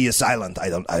C is silent.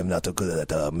 I'm not good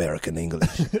at American English.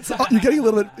 You're getting a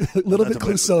little bit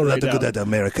Clouseau right Not now. good at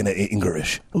American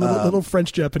English. A little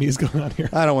French Japanese going on here.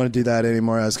 I don't want to do that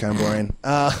anymore. That was kind of boring.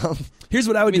 Here's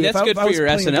what I would do. That's if good I for was your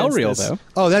playing SNL against reel, this. though.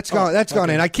 Oh, that's gone. That's gone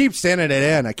in. I keep sending it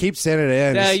in.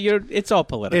 It's all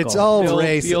political. It's all You'll-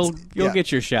 racist. You'll Yeah. get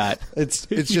your shot. It's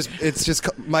just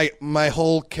my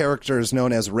whole character is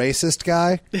known as racist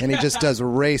guy, and he just does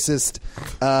racist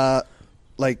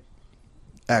like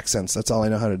accents. That's all I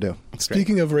know how to do.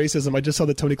 Speaking of racism, I just saw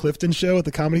the Tony Clifton show at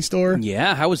the Comedy Store.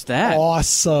 Yeah, how was that?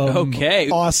 Awesome. Okay.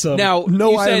 Awesome. Now,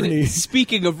 no you irony. said,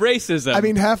 speaking of racism. I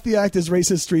mean, half the act is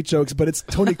racist street jokes, but it's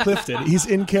Tony Clifton. He's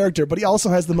in character, but he also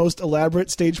has the most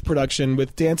elaborate stage production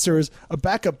with dancers, a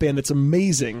backup band that's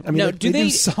amazing. I mean, Now, like, they do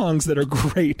songs that are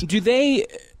great.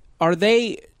 are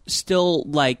they still,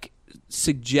 like,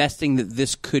 suggesting that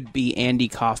this could be Andy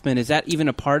Kaufman? Is that even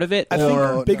a part of it? I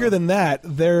think bigger than that,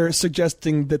 they're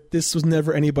suggesting that this was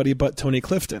never anybody but Tony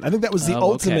Clifton. I think that was the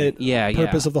ultimate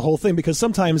purpose of the whole thing, because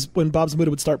sometimes when Bob Zmuda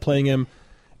would start playing him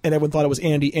and everyone thought it was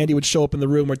Andy would show up in the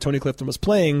room where Tony Clifton was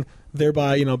playing,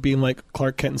 thereby, being like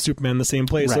Clark Kent and Superman in the same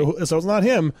place. Right. So it's not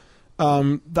him.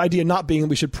 The idea not being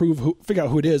we should figure out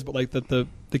who it is, but like that the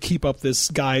keep up this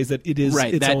guy is that it is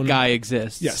right, its that own guy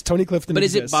exists. Yes, Tony Clifton. But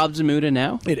exists. is it Bob Zmuda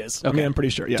now? It is. Okay. I mean, I'm pretty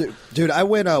sure. Yeah, Dude, I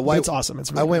went it's awesome.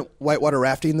 It's really I went whitewater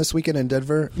rafting this weekend in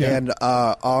Denver, Yeah. and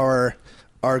our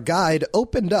guide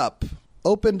opened up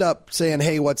saying,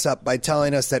 "Hey, what's up?" by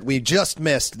telling us that we just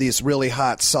missed this really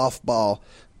hot softball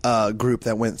group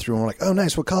that went through, and we're like, "Oh,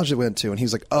 nice. What college they went to?" And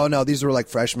he's like, "Oh no, these were like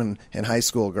freshmen and high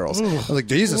school girls." I was like,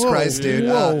 "Jesus Christ, dude!"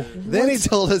 Then he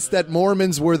told us that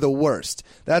Mormons were the worst.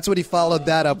 That's what he followed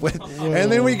that up with,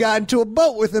 and then we got into a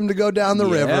boat with him to go down the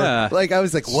river. Like I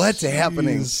was like, "What's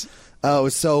happening?" It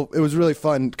was really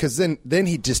fun because then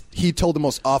he told the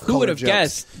most off-color Who would have jokes.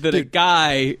 guessed that a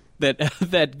guy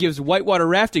that gives whitewater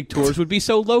rafting tours would be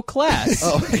so low class?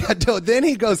 Oh my God! No, then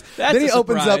he goes. That's then he a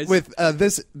opens surprise. up with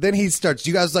this. Then he starts.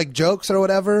 "Do you guys like jokes or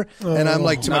whatever?" And I'm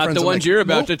like, to my Not friends, the I'm ones like, you're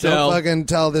about to tell. Don't fucking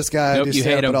tell this guy Nope, to you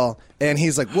stand hate up him. at all. And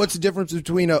he's like, "What's the difference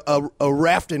between a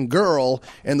rafting girl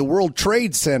and the World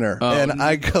Trade Center?" And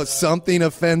I go, "Something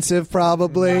offensive,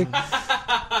 probably."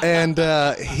 And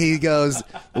he goes,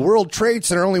 "The World Trade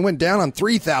Center only went down on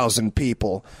 3,000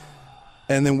 people."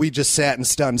 And then we just sat in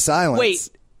stunned silence. Wait,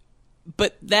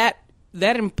 but that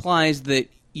implies that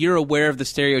you're aware of the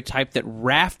stereotype that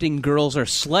rafting girls are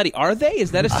slutty. Are they?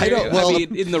 Is that a stereotype? well,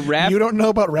 in the raft, You don't know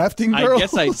about rafting I girls?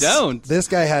 guess I don't. This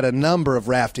guy had a number of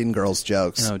rafting girls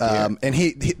jokes, Oh, dear. and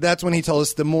he that's when he told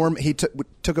us he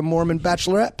took a Mormon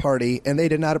bachelorette party, and they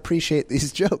did not appreciate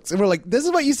these jokes. And we're like, "This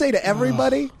is what you say to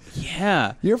everybody?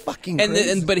 Yeah, You're fucking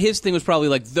crazy." but his thing was probably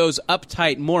like those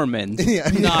uptight Mormons. Yeah,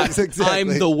 not yes, exactly.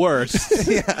 I'm the worst.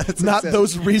 yeah, that's Not exactly-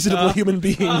 those reasonable human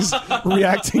beings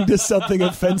reacting to something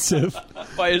offensive.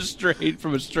 by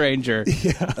from a stranger.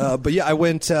 But yeah, I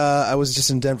went. I was just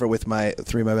in Denver with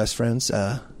three of my best friends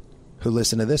who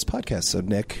listen to this podcast. So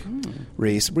Nick,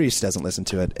 Reese doesn't listen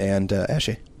to it, and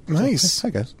Ashley. Nice. Hi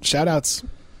guys. Shout outs.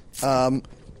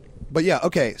 But yeah,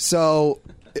 okay. So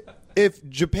if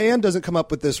Japan doesn't come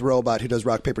up with this robot who does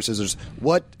rock, paper, scissors,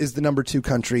 what is the number 2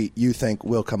 country you think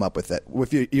will come up with it?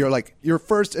 If you're like, your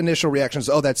first initial reaction is,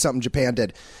 "Oh, that's something Japan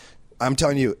did." I'm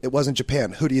telling you, it wasn't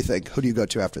Japan. Who do you think? Who do you go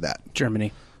to after that?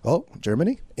 Germany. Oh,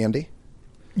 Germany? Andy?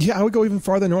 Yeah, I would go even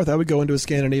farther north. I would go into a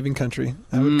Scandinavian country.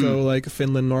 I would go like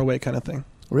Finland, Norway kind of thing.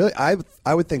 Really? I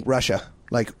would think Russia.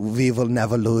 Like, "We will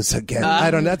never lose again."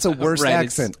 I don't know. That's a worse right,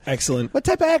 accent. Excellent. What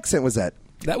type of accent was that?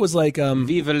 That was like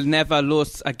We will never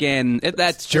lose again.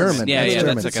 That's German. Yeah, That's yeah,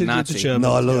 German. that's like a It's Nazi. German.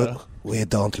 No, Yeah. look, we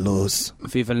don't lose.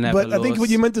 We will never But lose. I think what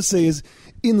you meant to say is,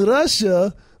 in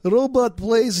Russia, robot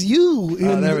plays you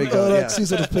in there we go, yeah.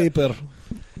 scissors paper.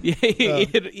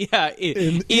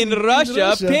 in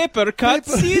Russia, paper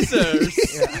cuts scissors.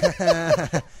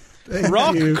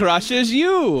 Rock you. crushes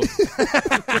you.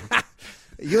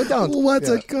 You don't. What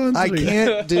a country. I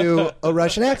can't do a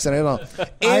Russian accent. I don't know.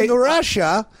 In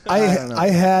Russia, I don't know. I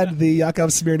had the Yakov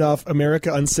Smirnoff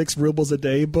America on 6 rubles a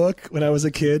day book when I was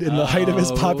a kid in the height of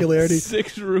his popularity.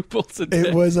 6 rubles a day.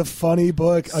 It was a funny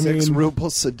book. I mean, 6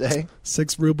 rubles a day.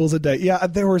 6 rubles a day. Yeah,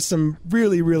 there were some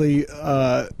really, really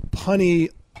punny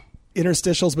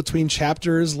interstitials between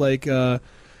chapters. Like,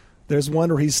 there's one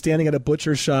where he's standing at a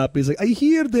butcher shop. He's like, I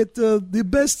hear that the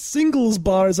best singles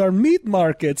bars are meat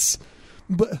markets.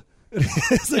 But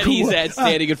it's like, and he's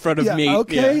standing in front of meat.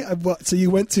 Okay, Yeah. So you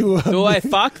went to... Do I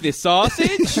fuck the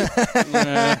sausage?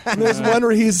 There's one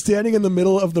where he's standing in the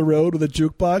middle of the road with a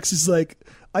jukebox. He's like,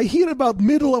 I hear about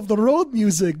middle of the road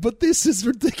music, but this is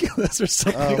ridiculous or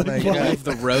something. Oh, like my that. God. Of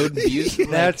the road music.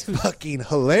 That's fucking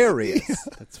hilarious.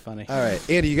 That's funny. All right,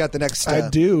 Andy, you got the next. I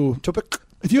do. Topic.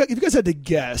 If you guys had to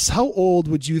guess, how old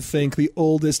would you think the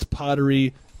oldest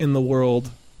pottery in the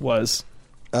world was?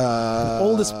 The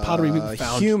oldest pottery we've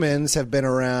found. Humans have been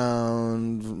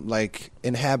around, like,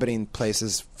 inhabiting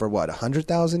places for what,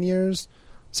 100,000 years?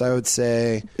 So I would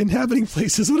say Inhabiting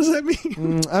places. What does that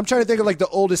mean? I'm trying to think of like the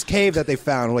oldest cave that they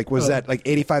found. Like, was that like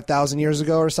 85,000 years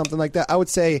ago or something like that? I would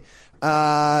say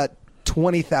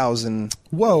 20,000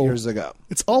 years ago.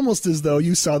 It's almost as though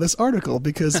you saw this article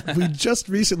because we just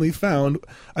recently found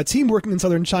a team working in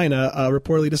southern China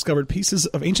reportedly discovered pieces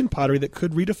of ancient pottery that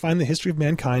could redefine the history of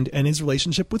mankind and his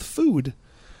relationship with food.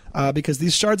 Because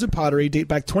these shards of pottery date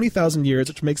back 20,000 years,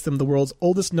 which makes them the world's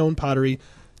oldest known pottery,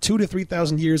 2,000 to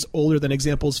 3,000 years older than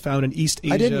examples found in East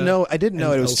Asia. I didn't know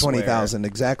it was elsewhere. 20,000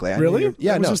 exactly. Really?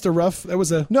 Yeah, that was no. just a rough. That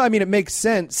was a. No, I mean it makes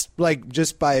sense, like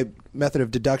just by method of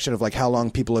deduction of like how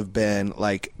long people have been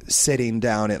like sitting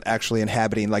down and actually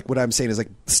inhabiting. Like what I'm saying is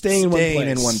like Staying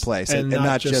in one place. and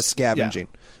not just scavenging.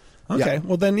 Yeah. Okay. Yeah.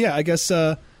 Well, then, yeah, I guess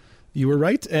you were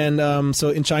right. And so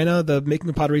in China, the making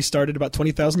of pottery started about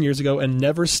 20,000 years ago and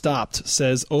never stopped,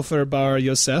 says Ofer Bar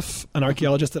Yosef, an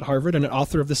archaeologist at Harvard and an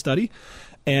author of the study.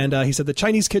 And he said the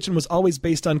Chinese kitchen was always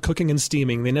based on cooking and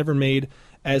steaming. They never made,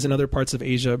 as in other parts of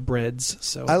Asia, breads.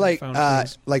 So I like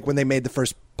when they made the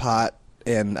first pot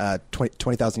in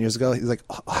 20,000 years ago. He's like,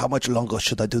 how much longer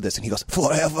should I do this? And he goes,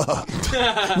 forever.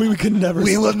 we can never.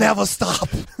 We will never stop.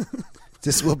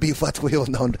 This will be what we will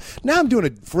know. Now I'm doing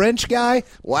a French guy.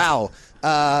 Wow.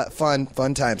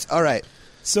 Fun times. All right.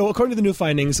 So, according to the new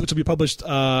findings, which will be published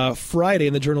Friday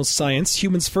in the journal Science,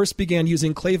 humans first began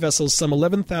using clay vessels some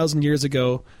 11,000 years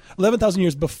ago, 11,000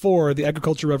 years before the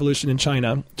agricultural revolution in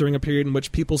China, during a period in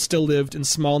which people still lived in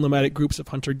small nomadic groups of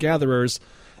hunter-gatherers.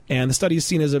 And the study is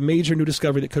seen as a major new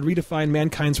discovery that could redefine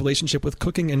mankind's relationship with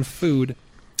cooking and food.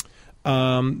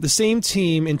 The same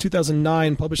team in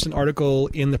 2009 published an article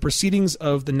in the Proceedings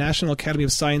of the National Academy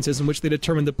of Sciences in which they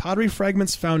determined the pottery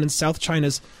fragments found in South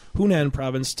China's Hunan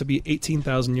province to be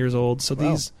 18,000 years old. So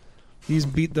these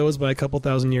beat those by a couple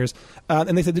thousand years.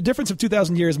 And they said the difference of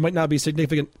 2,000 years might not be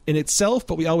significant in itself,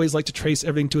 but we always like to trace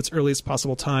everything to its earliest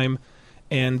possible time.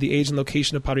 And the age and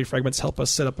location of pottery fragments help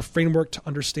us set up a framework to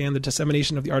understand the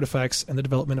dissemination of the artifacts and the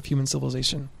development of human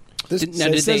civilization.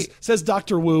 Says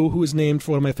Dr. Wu, who is named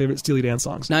for one of my favorite Steely Dan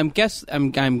songs. Now I'm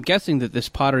guessing that this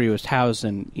pottery was housed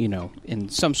in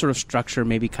some sort of structure,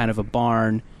 maybe kind of a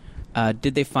barn.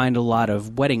 Did they find a lot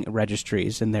of wedding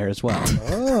registries in there as well?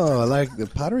 Oh, I like the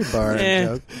pottery barn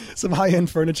joke. Some high-end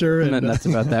furniture. I'm not nuts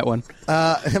about that one.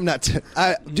 I'm not.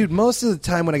 Dude, most of the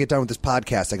time when I get done with this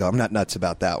podcast, I go, I'm not nuts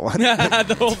about that one.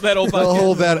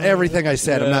 Everything I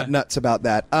said, I'm not nuts about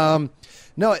that.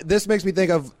 No, this makes me think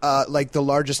of like the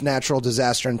largest natural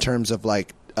disaster in terms of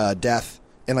like death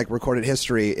in like recorded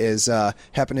history is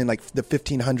happened in like the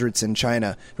 1500s in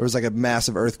China. There was like a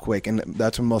massive earthquake, and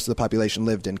that's when most of the population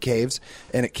lived in caves,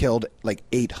 and it killed like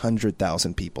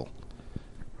 800,000 people.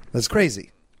 That's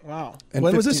crazy. Wow. And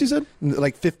when was this, you said?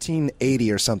 Like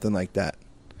 1580 or something like that.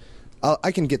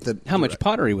 I can get the... How much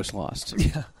pottery was lost?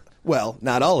 Yeah. Well,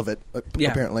 not all of it,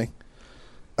 apparently.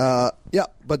 Yeah,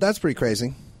 but that's pretty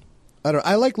crazy.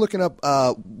 I like looking up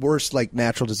worst like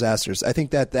natural disasters. I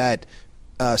think that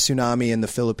tsunami in the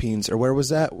Philippines, or where was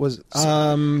that? Was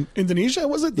Indonesia?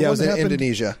 Was it? Yeah, it was in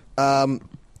Indonesia.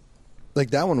 Like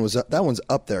that one's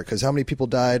up there because how many people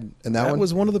died in that one? That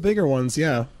was one of the bigger ones.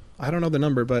 Yeah, I don't know the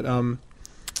number, but I'm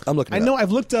looking. I know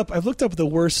I've looked up the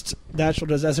worst natural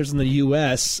disasters in the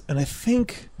U.S. and I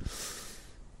think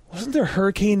wasn't there a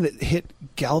hurricane that hit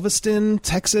Galveston,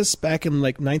 Texas, back in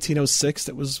like 1906?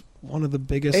 That was one of the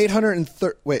biggest.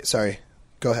 830. Wait, sorry.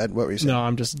 Go ahead. What were you saying? No,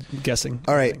 I'm just guessing.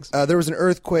 All right. There was an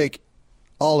earthquake.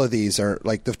 All of these are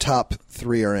like the top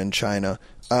 3 are in China.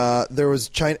 There was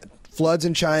floods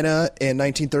in China in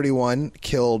 1931,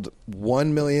 killed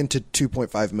 1 million to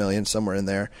 2.5 million, somewhere in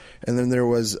there. And then there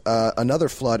was another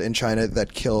flood in China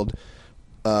that killed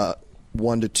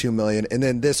 1 to 2 million, and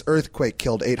then this earthquake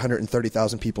killed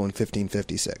 830,000 people in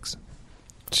 1556.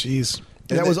 Jeez.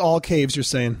 And that was all caves, you're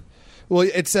saying? Well,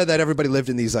 it said that everybody lived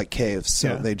in these like caves,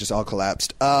 so they just all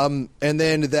collapsed. And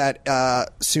then that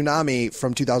tsunami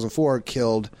from 2004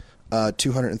 killed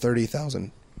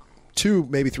 230,000.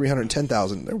 Maybe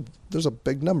 310,000. There's a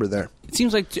big number there. It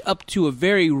seems like up to a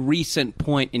very recent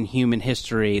point in human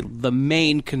history, the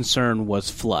main concern was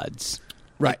floods.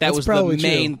 Right. Like, that was the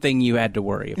main thing you had to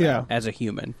worry about as a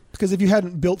human. Because if you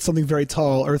hadn't built something very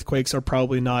tall, earthquakes are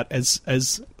probably not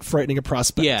as frightening a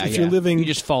prospect. Yeah, if you're living, you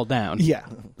just fall down. Yeah,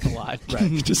 a lot.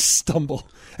 Right, you just stumble.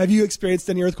 Have you experienced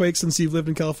any earthquakes since you've lived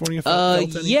in California?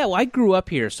 Yeah, well, I grew up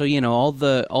here, so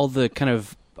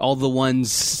all the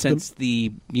ones since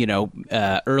the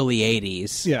early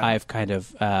 '80s. Yeah. I've kind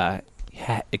of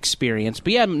experienced,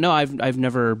 but I've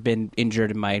never been injured,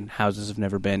 and my houses have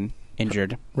never been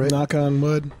injured. Right. Knock on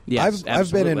wood. Yes,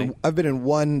 I've been in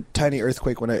one tiny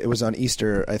earthquake when it was on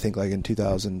Easter, I think, like in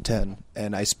 2010,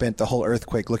 and I spent the whole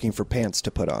earthquake looking for pants to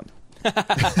put on.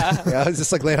 I was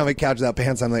just like laying on my couch without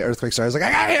pants on the earthquake started. I was like,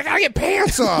 I gotta get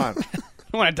pants on.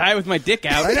 I want to die with my dick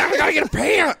out. I gotta get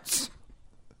pants.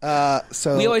 I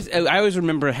always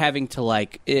remember having to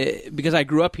because I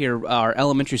grew up here. Our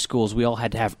elementary schools, we all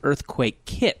had to have earthquake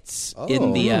kits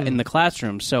in the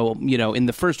classroom. So in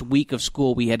the first week of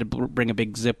school, we had to bring a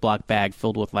big Ziploc bag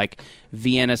filled with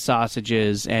Vienna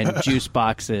sausages and juice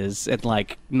boxes and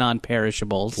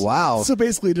non-perishables. Wow! So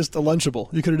basically, just a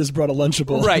Lunchable. You could have just brought a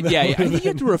Lunchable, right? Yeah. I think you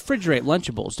have to refrigerate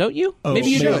Lunchables, don't you? Oh, maybe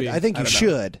you should. I think you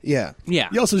should. Yeah. Yeah.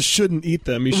 You also shouldn't eat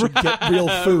them. You should get real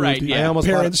food. Right. Yeah.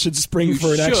 Parents should spring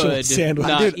for an actual sandwich.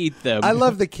 Not eat them. I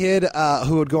love the kid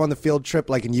who would go on the field trip,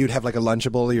 and you'd have a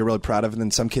Lunchable you're really proud of, and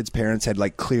then some kid's parents had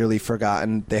clearly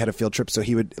forgotten they had a field trip, so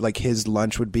he would his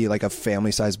lunch would be a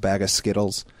family-sized bag of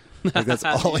Skittles. That's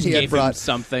all he had brought.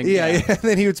 Something. Yeah. And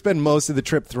then he would spend most of the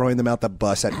trip throwing them out the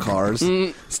bus at cars.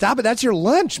 Stop it! That's your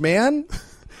lunch, man.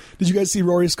 Did you guys see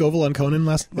Rory Scovel on Conan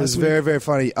last week? It was very, very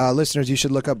funny. Listeners, you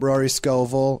should look up Rory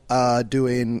Scovel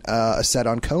doing a set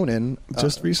on Conan.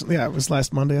 Just recently. Yeah, it was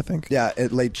last Monday, I think. Yeah,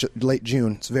 late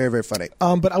June. It's very, very funny.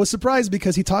 But I was surprised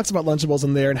because he talks about Lunchables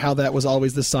in there and how that was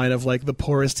always the sign of the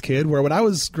poorest kid, where when I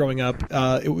was growing up,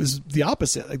 it was the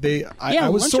opposite. I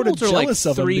was sort of jealous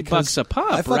of them $3 a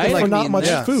pop, right? For not much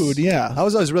food, yeah. I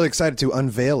was always really excited to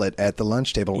unveil it at the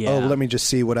lunch table. Yeah. Oh, let me just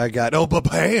see what I got. Oh,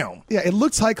 bam! Yeah, it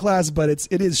looks high class, but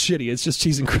it is shitty. It's just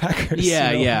cheese and crackers.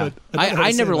 Yeah.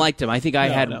 I never liked them. I think I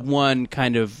had one one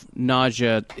kind of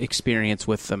nausea experience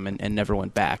with them and never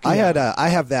went back. I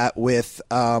have that with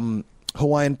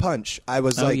Hawaiian Punch. I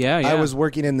was I was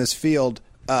working in this field,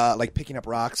 picking up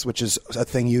rocks, which is a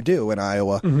thing you do in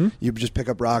Iowa. Mm-hmm. You just pick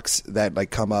up rocks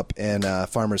that come up in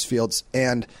farmers' fields,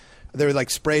 and they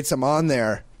sprayed some on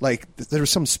there. There was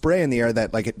some spray in the air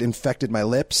that it infected my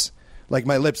lips.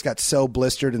 My lips got so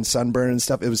blistered and sunburned and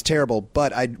stuff. It was terrible,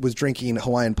 but I was drinking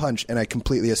Hawaiian Punch, and I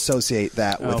completely associate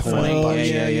that with Hawaiian Punch.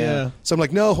 Yeah. So I'm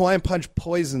like, no, Hawaiian Punch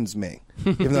poisons me,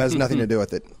 even though it has nothing to do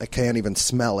with it. I can't even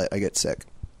smell it. I get sick.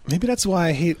 Maybe that's why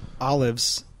I hate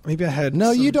olives. Maybe I had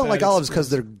No, you don't like olives because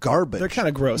they're garbage. They're kind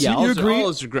of gross. Yeah, you agree?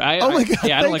 Olives are great. Oh my God,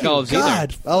 yeah, I don't like olives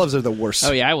God. either. Olives are the worst.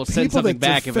 Oh yeah, I will send People something that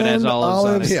back if it has defend olives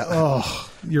on it. Yeah.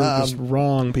 Oh, you're just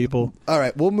wrong, people. All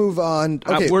right, we'll move on.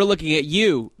 Okay. We're looking at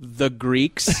you, the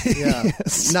Greeks. Yeah.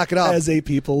 Yes. Knock it off. As a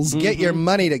peoples. Get your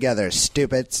money together,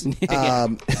 stupids.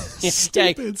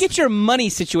 Stupids. Get your money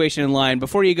situation in line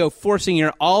before you go forcing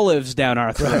your olives down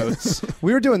our throats.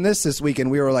 We were doing this week,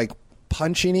 and we were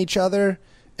punching each other.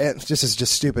 And this is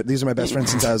just stupid. These are my best friends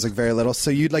since I was very little.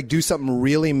 So you'd do something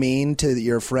really mean to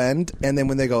your friend, and then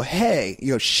when they go, "Hey,"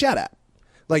 you go, "Shut up."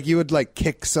 You would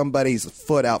kick somebody's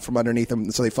foot out from underneath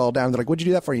them, so they fall down. They're like, "What'd you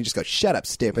do that for?" And you just go, "Shut up,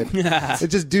 stupid."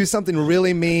 Just do something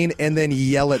really mean and then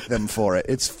yell at them for it.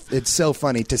 It's so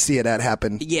funny to see that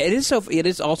happen. Yeah, it is. It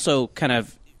is also kind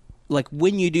of.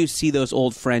 When you do see those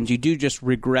old friends, you do just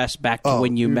regress back to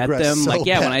when you met them. So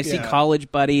when I see college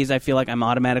buddies, I feel like I'm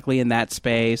automatically in that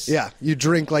space. Yeah, you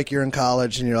drink like you're in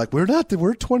college, and you're like,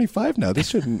 we're 25 now. This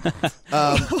shouldn't.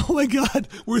 Oh my God,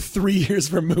 we're 3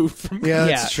 years removed from. Yeah,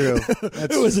 that's true.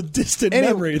 It was a distant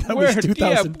memory. That was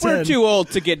 2010. We're too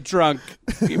old to get drunk,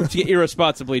 to get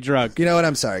irresponsibly drunk. You know what?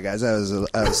 I'm sorry, guys. That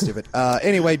was stupid.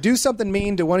 Anyway, do something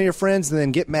mean to one of your friends, and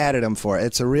then get mad at them for it.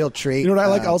 It's a real treat. You know what I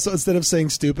like? Also, instead of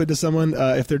saying stupid to someone,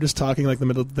 if they're just talking in the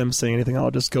middle of them saying anything, I'll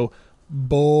just go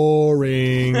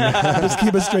boring. Just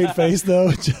keep a straight face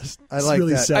though. I like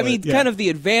really that. I mean, kind of the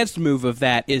advanced move of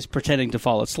that is pretending to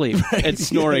fall asleep and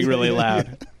snoring really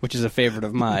loud, which is a favorite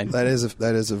of mine. That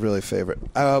is a really favorite.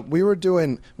 We were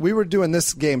doing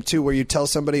this game too, where you tell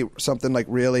somebody something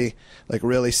really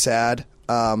sad.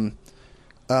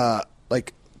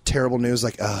 like terrible news,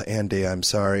 like Andy, I'm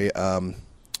sorry,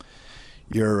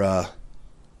 your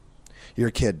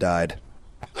kid died.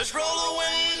 Let's roll the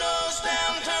windows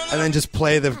down, and then just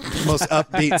play the most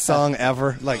upbeat song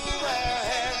ever. Like,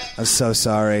 I'm so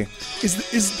sorry.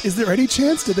 Is there any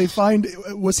chance? Did they find?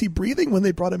 Was he breathing when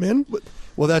they brought him in?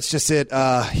 Well, that's just it.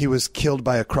 He was killed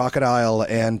by a crocodile,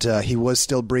 and he was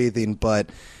still breathing, but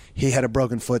he had a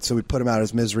broken foot, so we put him out of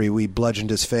his misery. We bludgeoned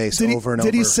his face over and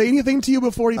over. Did he say anything to you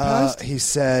before he passed? He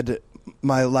said,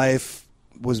 "My life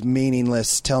was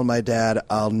meaningless. Tell my dad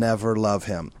I'll never love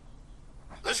him."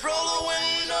 Let's roll the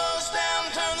windows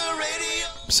down, turn the radio.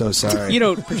 I'm so sorry. You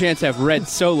don't perchance have Red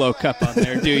Solo Cup on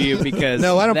there, do you? Because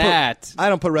no, I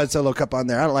don't put Red Solo Cup on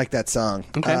there. I don't like that song.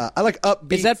 Okay. I like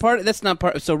upbeat. Is that part? That's not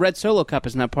part. So Red Solo Cup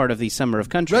is not part of the Summer of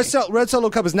Country. Red Solo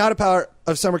Cup is not a part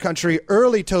of Summer Country.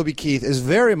 Early Toby Keith is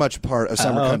very much a part of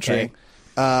Summer Country. Okay.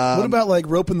 What about like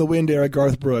Rope in the Wind era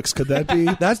Garth Brooks? Could that be?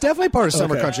 That's definitely part of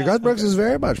Summer Okay. Country. Garth Brooks is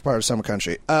very much part of Summer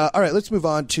Country. All right, let's move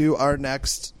on to our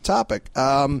next topic.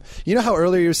 You know how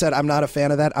earlier you said I'm not a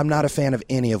fan of that? I'm not a fan of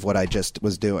any of what I just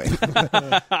was doing.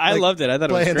 I loved it. I thought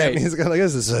it was Playing that great. music, I'm like,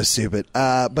 this is so stupid.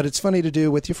 But it's funny to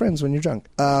do with your friends when you're drunk.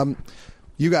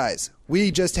 You guys, we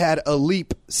just had a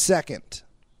leap second.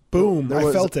 Boom!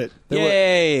 I felt it.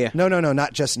 Yay! No,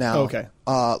 not just now. Okay.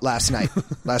 Last night.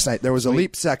 There was a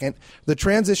leap second. The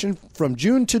transition from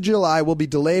June to July will be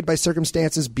delayed by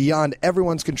circumstances beyond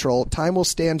everyone's control. Time will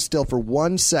stand still for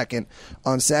 1 second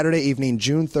on Saturday evening,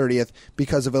 June 30th,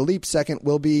 because of a leap second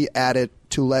will be added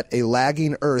to let a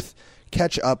lagging Earth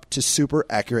catch up to super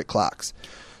accurate clocks.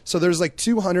 So there's like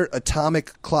 200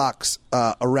 atomic clocks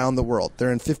around the world.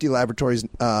 They're in 50 laboratories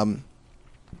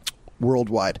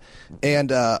worldwide,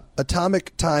 and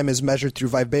atomic time is measured through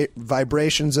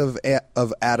vibrations of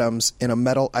atoms in a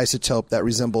metal isotope that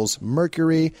resembles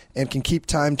mercury and can keep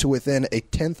time to within a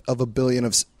tenth of a billion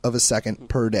of a second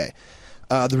per day.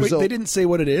 Wait, they didn't say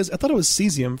what it is? I thought it was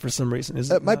cesium for some reason.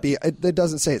 It might be. It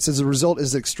doesn't say. It says the result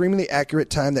is extremely accurate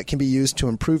time that can be used to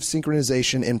improve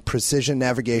synchronization in precision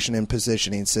navigation and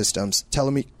positioning systems,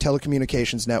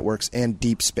 telecommunications networks, and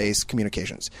deep space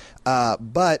communications.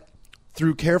 But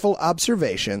through careful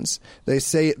observations, they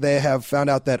say they have found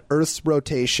out that Earth's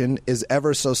rotation is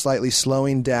ever so slightly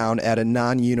slowing down at a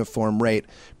non-uniform rate,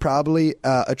 probably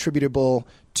attributable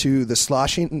to the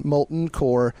sloshing molten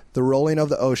core, the rolling of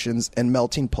the oceans, and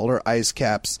melting polar ice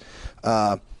caps,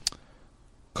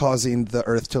 causing the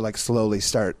Earth to like slowly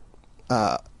start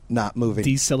not moving.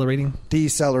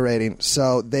 Decelerating.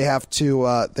 So they have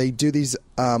to they do these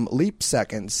leap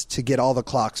seconds to get all the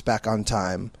clocks back on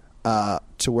time.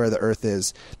 To where the Earth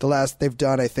is. The last they've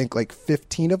done, I think, like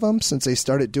 15 of them since they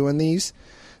started doing these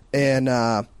in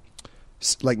like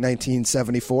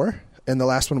 1974. And the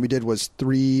last one we did was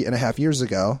 3.5 years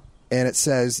ago. And it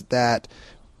says that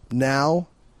now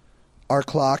our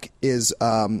clock is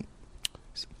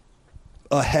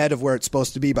ahead of where it's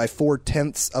supposed to be by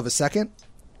 0.4 of a second.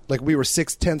 Like we were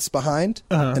 0.6 behind,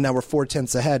 and now we're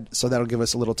 0.4 ahead. So that'll give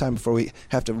us a little time before we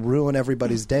have to ruin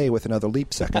everybody's day with another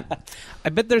leap second. I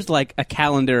bet there's like a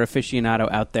calendar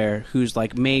aficionado out there whose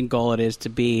like main goal is to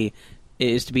be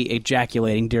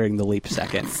ejaculating during the leap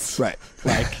second. Right.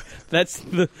 Like that's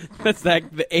the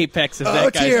apex of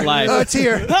that guy's life. Oh,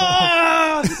 tear.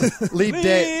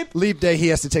 Leap day. He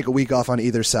has to take a week off on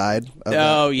either side.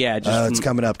 Yeah. It's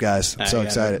coming up, guys. I'm so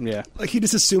excited. Yeah. Like he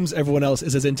just assumes everyone else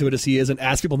is as into it as he is, and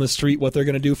asks people in the street what they're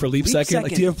going to do for leap second.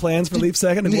 Like, do you have plans for leap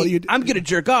second? And what do you? I'm going to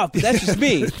jerk off, but that's just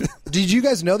me. Did you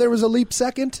guys know there was a leap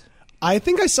second? I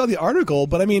think I saw the article,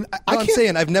 but I mean, I'm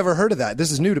saying I've never heard of that.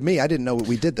 This is new to me. I didn't know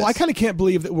we did this. Well, I kind of can't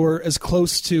believe that we're as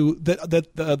close to that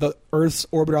the Earth's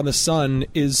orbit around the sun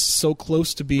is so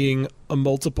close to being a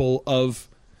multiple of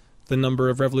the number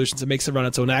of revolutions it makes around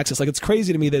its own axis. Like, it's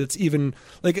crazy to me that it's even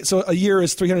like, so a year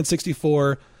is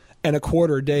 364 and a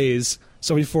quarter days.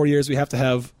 So every 4 years we have to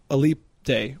have a leap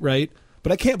day, right?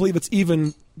 But I can't believe it's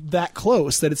even that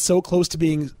close, that it's so close to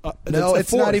being no, it's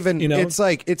fourth, not even, you know? It's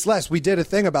like, it's less. We did a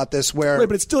thing about this where right,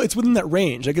 but it's within that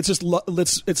range. Like, it's just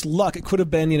it's luck. It could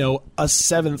have been, a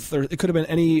seventh, or it could have been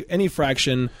any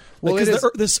fraction. Well, because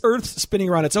this Earth spinning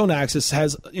around its own axis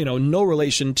has no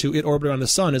relation to it orbiting around the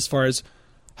sun as far as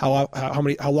how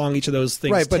long each of those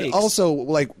things right, takes. but also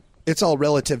like it's all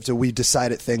relative to we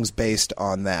decided things based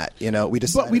on that. We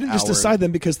decided. But we didn't just decide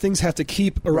them because things have to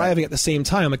keep arriving at the same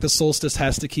time. Like the solstice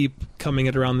has to keep coming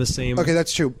at around the same. Okay,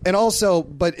 that's true. And also,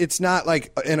 but it's not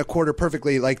like in a quarter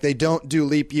perfectly. Like they don't do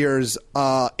leap years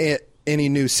at any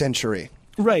new century.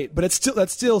 Right, but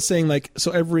that's still saying like so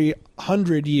every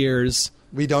 100 years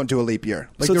We don't do a leap year.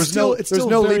 Like So there it's was still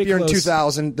no very leap year in close.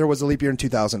 2000. There was a leap year in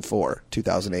 2004,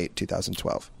 2008,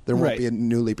 2012. There won't Right. be a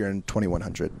new leap year in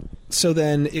 2100. So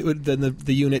then it would then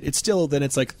the unit it's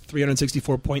like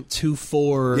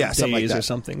 364.24 Yeah, days something like that. or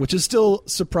something, which is still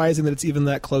surprising that it's even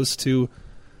that close to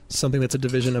something that's a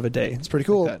division of a day. It's pretty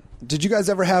cool. Did you guys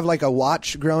ever have like a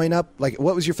watch growing up? Like,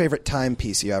 what was your favorite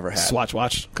timepiece you ever had? Swatch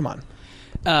watch. Come on.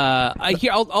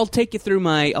 I'll take you through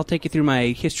my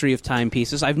history of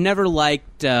timepieces. I've never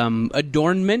liked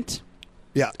adornment,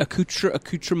 Yeah.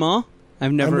 accoutrement.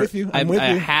 I've never. I'm with you. I'm with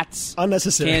you. Hats,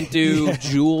 Unnecessary. Can't do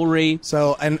jewelry.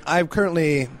 So, and I've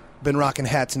currently been rocking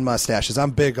hats and mustaches.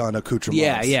 I'm big on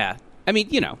accoutrements. Yeah. I mean,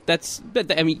 it's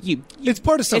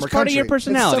part of summer It's part of your country.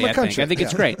 personality. It's summer country. I think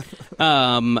it's Yeah. great.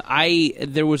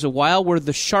 There was a while where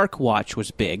the Shark Watch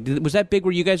was big. Was that big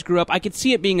where you guys grew up? I could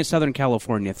see it being a Southern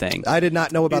California thing. I did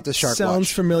not know about the Shark Sounds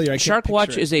Watch. familiar. I can't Shark picture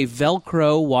Watch it. is a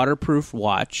Velcro waterproof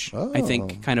watch. Oh. I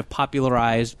think kind of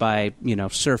popularized by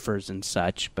surfers and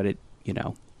such, but it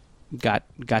got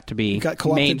to be Got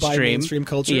co-opted by mainstream. mainstream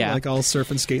culture, Yeah. like all surf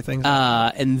and skate things.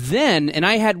 And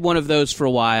I had one of those for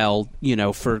a while,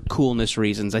 for coolness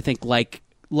reasons. I think like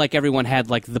everyone had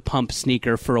like the pump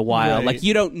sneaker for a while. Right. Like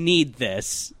you don't need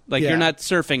this. Like Yeah. you're not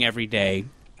surfing every day.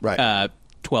 Right.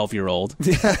 12-year-old.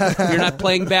 You're not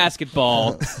playing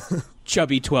basketball.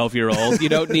 Chubby 12-year-old. You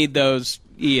don't need those.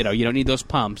 You don't need those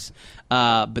pumps.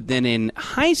 But then in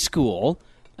high school,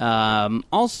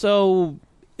 also.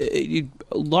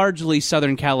 Largely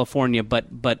Southern California,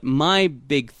 but my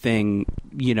big thing,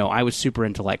 I was super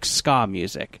into like ska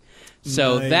music,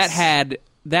 so Nice.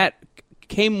 that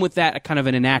came with that kind of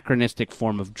an anachronistic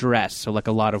form of dress. So like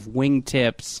a lot of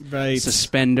wingtips, Right.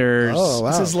 suspenders. Oh,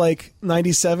 wow. This is like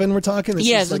 97 we're talking? This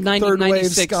Yeah, is this like is third wave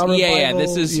 96. ska Yeah, revival?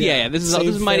 this is this Save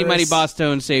is Mighty Mighty Ferris. Boss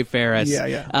Tone, Save Ferris.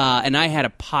 Yeah. And I had a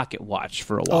pocket watch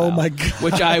for a while. Oh, my God.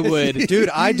 Which I would. Dude,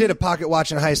 I did a pocket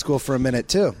watch in high school for a minute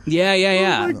too. Yeah.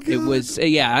 Oh, my It was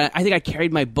I think I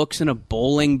carried my books in a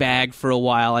bowling bag for a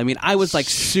while. I mean, I was like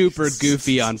super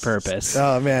goofy on purpose.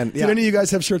 Oh man, Did any of you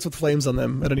guys have shirts with flames on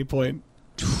them at any point?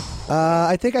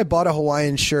 I think I bought a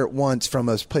Hawaiian shirt once from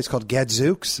a place called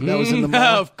Gadzooks. That was in the mall.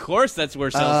 Of course, that's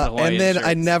where sells the Hawaiian And then shirts.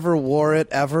 I never wore it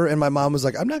ever. And my mom was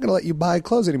like, "I'm not going to let you buy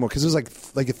clothes anymore," because it was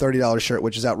like a $30 shirt,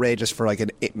 which is outrageous for like an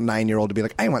 9-year-old to be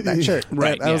like, "I want that shirt."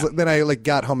 Right, And I was yeah. then I like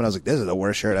got home and I was like, "This is the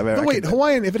worst shirt I've ever." But wait,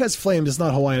 Hawaiian, if it has flames, it's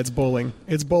not Hawaiian, it's bowling.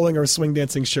 It's bowling or a swing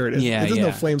dancing shirt. Yeah, There's no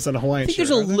yeah. flames on a Hawaiian I think shirt.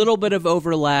 there's a are there? little bit of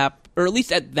overlap, or at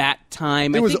least at that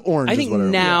time. It was orange I is think what I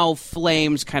remember. now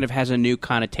flames kind of has a new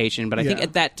connotation, but I think Yeah.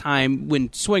 at that time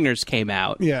when Swingers came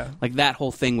out, Yeah. like that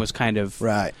whole thing was kind of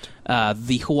Right.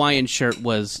 The Hawaiian shirt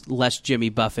was less Jimmy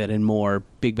Buffett and more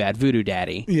Big Bad Voodoo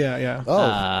Daddy. Yeah.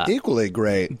 Oh, equally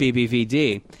great.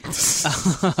 BBVD.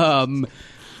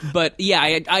 But yeah,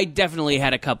 I definitely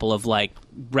had a couple of like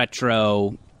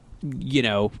retro,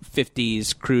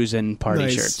 50s cruising party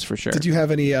Nice. shirts for sure. Did you have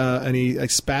any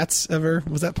like spats ever?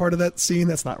 Was that part of that scene?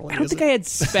 That's not really. I don't think I had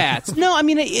spats. No, I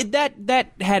mean that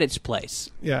had its place.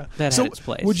 Yeah, That so had its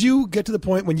place. Would you get to the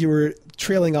point when you were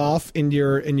trailing off in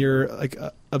your like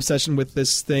obsession with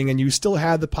this thing, and you still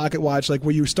had the pocket watch, like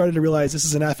where you started to realize this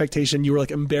is an affectation? You were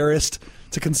like embarrassed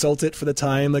to consult it for the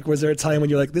time. Like, was there a time when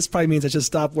you're like, this probably means I should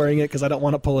stop wearing it because I don't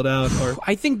want to pull it out? Or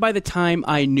I think by the time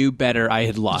I knew better, I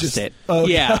had lost Just- it.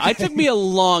 okay. Yeah, it took me a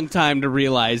long time to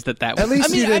realize that. At least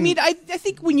I mean, you didn't- I mean, I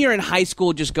think when you're in high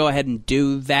school, just go ahead and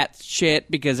do that shit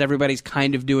because everybody's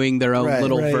kind of doing their own Right.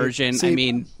 little Right. version. See, I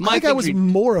mean, I think I was thing-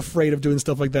 more afraid of doing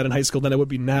stuff like that in high school than I would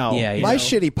be now. Yeah, yeah. My know.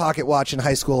 shitty pocket watch in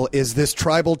high school is this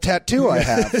tribal tattoo I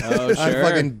have. Oh, I'm sure.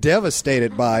 fucking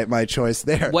devastated by my choice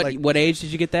there. What age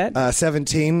did you get that?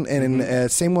 17,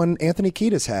 and same one Anthony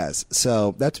Kiedis has.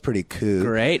 So that's pretty cool.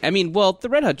 Great. I mean, well, the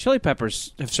Red Hot Chili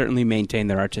Peppers have certainly maintained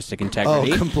their artistic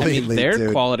integrity. Oh, completely, I mean, their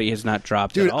dude. quality has not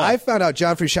dropped Dude, at all. I found out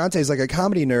John Frusciante is like a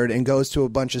comedy nerd and goes to a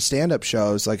bunch of stand-up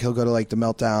shows. Like he'll go to like the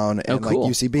Meltdown and cool.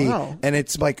 like UCB, Wow. and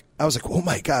it's like I was like, oh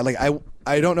my god! Like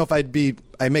I don't know if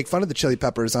I make fun of the Chili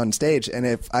Peppers on stage, and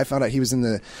if I found out he was in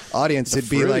the audience, it'd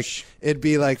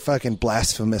be like fucking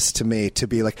blasphemous to me to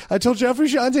be like, I told John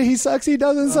Frusciante he sucks, he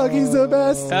doesn't suck, he's the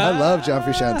best. I love John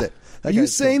Frusciante. Are you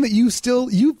saying that you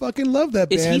fucking love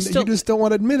that Is he band? still- You just don't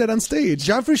want to admit it on stage.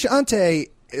 John Frusciante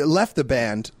left the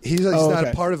band. He's not okay.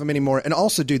 a part of them anymore. And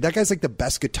also, dude, that guy's like the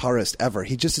best guitarist ever.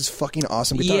 He just is fucking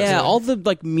awesome guitarist. Yeah, all the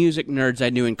like music nerds I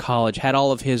knew in college had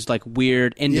all of his like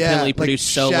weird independently like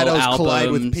produced solo Shadows albums.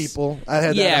 Collide with People. I had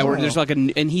that yeah, as where well. there's like and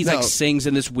he's No. like sings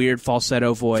in this weird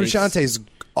falsetto voice. Frusciante's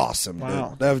awesome.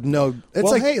 Wow. Dude. I have no. It's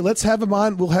Well, like hey, let's have him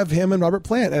on. We'll have him and Robert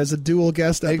Plant as a dual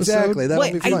guest episode. exactly that'll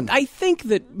Well, be fun. I think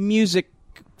that music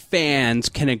fans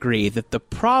can agree that the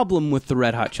problem with the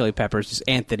Red Hot Chili Peppers is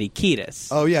Anthony Kiedis.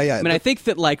 Oh, yeah. I mean, I think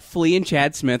that, like, Flea and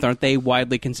Chad Smith, aren't they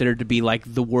widely considered to be, like,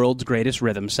 the world's greatest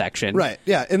rhythm section? Right,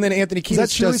 yeah. And then Anthony Kiedis Is that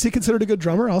true? Is he considered a good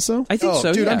drummer also? I think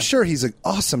so, dude, yeah. I'm sure he's an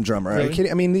awesome drummer. Really? Are you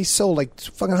kidding? I mean, he sold like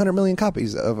fucking 100 million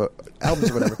copies of albums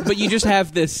or whatever. But you just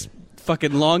have this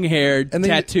fucking long-haired, And then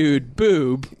tattooed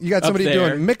boob. You got somebody up there.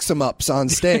 doing mix-em-ups on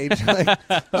stage. Like,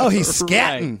 oh, he's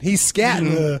scatting. Right. He's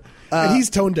scatting. And he's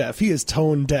tone deaf. He is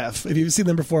tone deaf. If you've seen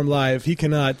them perform live, he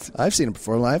cannot. I've seen him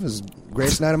perform live. It was the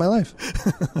greatest night of my life.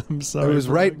 I'm sorry. It was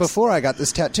right before I got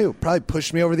this tattoo. Probably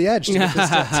pushed me over the edge to get this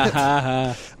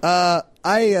tattoo.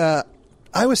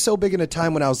 I was so big in a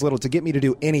time when I was little, to get me to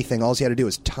do anything, all he had to do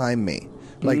was time me.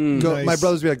 Like, Nice. my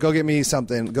brothers would be like, "Go get me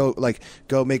something. Go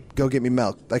get me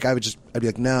milk." Like, I'd be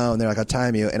like, "No," and they're like, "I'll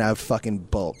time you," and I would fucking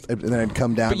bolt, and then I'd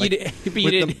come down. But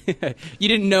you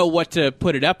didn't know what to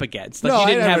put it up against. Like, No, you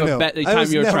didn't I have never a knew. time I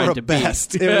was you were never trying a to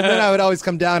best. beat. And then I would always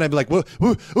come down and I'd be like, what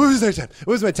was my time?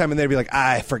 What was my time? And they'd be like,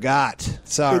 I forgot.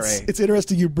 Sorry. It's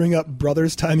interesting you bring up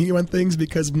brothers timing you on things,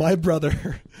 because my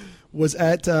brother was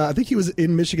at, I think he was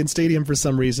in Michigan Stadium for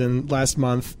some reason last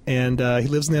month, and he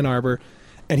lives in Ann Arbor,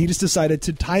 and he just decided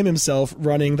to time himself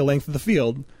running the length of the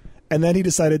field. And then he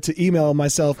decided to email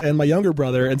myself and my younger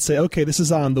brother and say, okay, this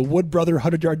is on the Wood Brother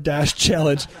 100-yard dash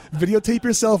challenge. Videotape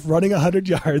yourself running 100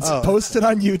 yards. Post it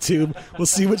on YouTube. We'll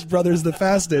see which brother's the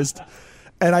fastest.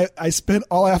 And I spent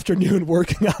all afternoon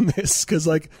working on this because,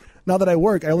 like, now that I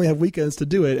work, I only have weekends to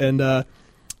do it. And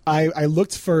I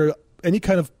looked for any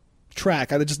kind of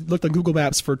track. I just looked on Google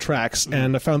Maps for tracks,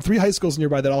 and I found 3 high schools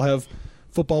nearby that all have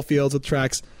football fields with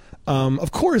tracks.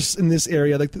 Of course, in this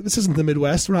area, like, this isn't the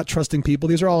Midwest. We're not trusting people.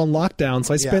 These are all on lockdown.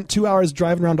 So I spent 2 hours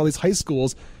driving around all these high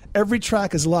schools. Every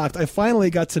track is locked. I finally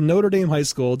got to Notre Dame High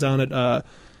School down at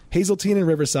Hazeltine and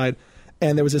Riverside,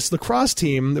 and there was this lacrosse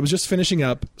team that was just finishing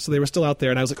up, so they were still out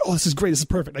there. And I was like, "Oh, this is great! This is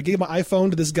perfect." I gave my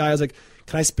iPhone to this guy. I was like,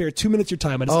 "Can I spare 2 minutes of your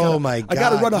time?" I my God! I got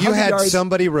to run 100 You had yards.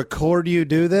 somebody record you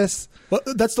do this? Well,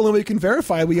 that's the only way you can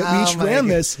verify. We each my ran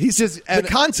God. this. The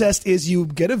contest is you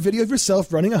get a video of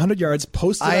yourself running 100 yards,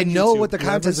 post it on I know YouTube, what the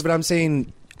contest is, but I'm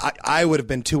saying I would have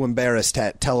been too embarrassed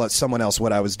to tell someone else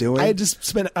what I was doing. I had just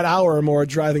spent an hour or more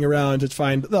driving around to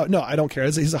find. No, I don't care.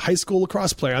 He's a high school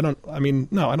lacrosse player. I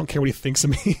don't care what he thinks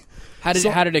of me. How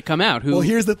did it come out? Well,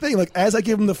 here's the thing. Like, as I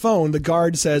give him the phone, the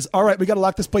guard says, "All right, we got to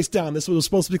lock this place down. This was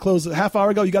supposed to be closed a half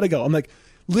hour ago. You got to go." I'm like,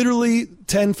 literally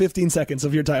 10, 15 seconds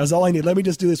of your time. That's all I need. Let me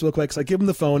just do this real quick. So I give him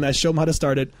the phone. I show him how to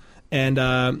start it. And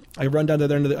I run down to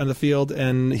there on the field,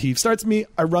 and he starts me.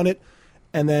 I run it.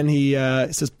 And then he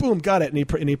says, boom, got it.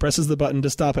 And he presses the button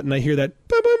to stop it. And I hear that,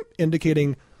 boom, boom,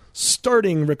 indicating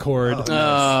starting record.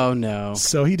 Oh, no.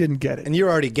 So he didn't get it. and you're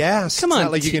already gassed. Come It's on,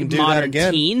 not like you can do modern that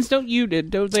again. teens, don't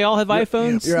they all have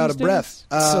iPhones? You're out these of days? breath.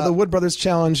 So the Wood Brothers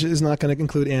Challenge is not going to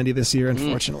include Andy this year,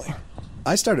 unfortunately.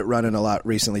 I started running a lot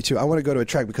recently too. I want to go to a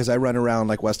track because I run around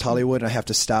like West Hollywood and I have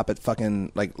to stop at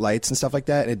fucking like lights and stuff like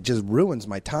that. And it just ruins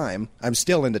my time. I'm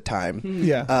still into time.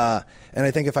 Yeah. And I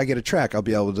think if I get a track, I'll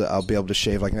be able to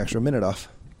shave like an extra minute off.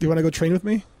 Do you want to go train with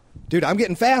me? Dude, I'm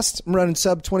getting fast. I'm running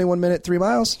sub 21 minute 3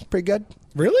 miles. Pretty good.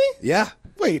 Really? Yeah.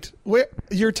 Wait, where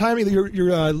you're timing?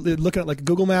 You're looking at like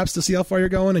Google Maps to see how far you're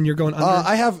going, and you're going under.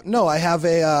 I've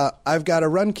got a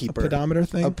run keeper. pedometer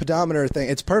thing? A pedometer thing.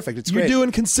 It's perfect. It's You're great.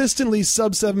 doing consistently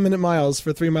sub 7 minute miles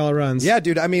for 3 mile runs. Yeah,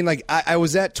 dude. I mean, like I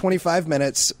was at 25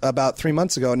 minutes about 3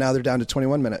 months ago. And now they're down to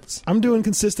 21 minutes. I'm doing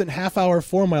consistent half hour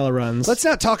 4 mile runs. Let's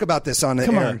not talk about this on the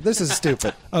Come air. on. This is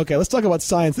stupid. Okay, let's talk about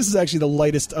science. This is actually the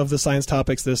lightest of the science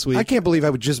topics this week. I can't believe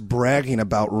I was just bragging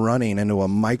about running into a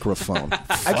microphone.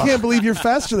 I can't believe you're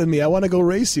faster than me. I want to go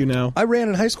race you now. I ran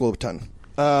in high school a ton.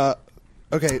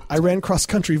 Okay. I ran cross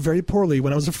country very poorly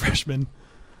when I was a freshman.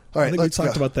 All right. I think we let's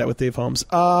talked go. about that with Dave Holmes.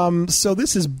 So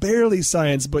this is barely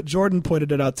science, but Jordan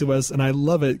pointed it out to us, and I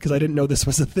love it because I didn't know this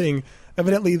was a thing.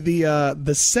 Evidently,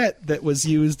 the set that was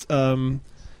used,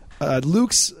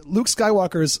 Luke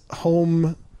Skywalker's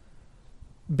home,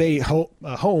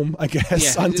 I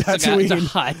guess, Yeah, on it's Tatooine. it's a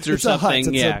hut or It's a hut.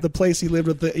 something. It's Yeah. the place he lived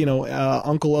with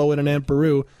Uncle Owen and Aunt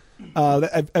Beru.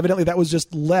 Evidently, that was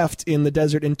just left in the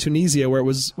desert in Tunisia, where it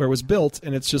was built,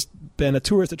 and it's just been a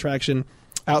tourist attraction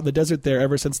out in the desert there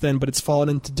ever since then. But it's fallen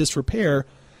into disrepair,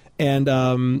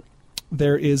 and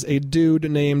there is a dude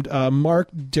named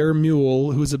Mark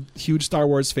Dermule, who's a huge Star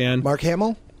Wars fan. Mark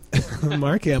Hamill?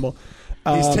 Mark Hamill.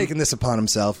 He's taking this upon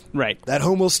himself. Right. That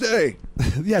home will stay.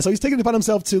 Yeah, so he's taking it upon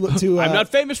himself to I'm not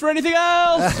famous for anything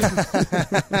else.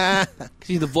 'Cause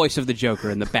he's the voice of the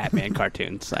Joker in the Batman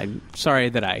cartoons. I'm sorry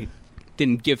that I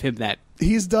didn't give him that.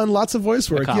 He's done lots of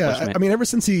voice work. Yeah, Accomplishment. I mean, ever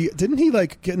since didn't he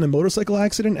like get in a motorcycle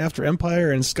accident after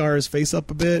Empire and scar his face up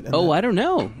a bit? And I don't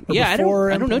know. Yeah, I before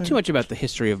don't know Empire? too much about the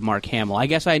history of Mark Hamill. I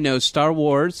guess I know Star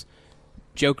Wars,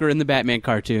 Joker in the Batman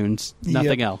cartoons,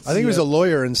 nothing Yep. else. I think he was a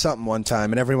lawyer in something one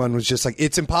time, and everyone was just like,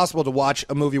 it's impossible to watch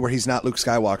a movie where he's not Luke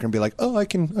Skywalker and be like, oh, I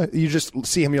can. You just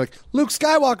see him, you're like, Luke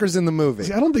Skywalker's in the movie.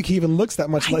 See, I don't think he even looks that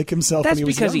much like himself That's when he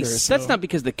was because younger. that's not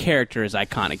because the character is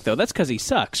iconic, though. That's because he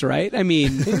sucks, right? I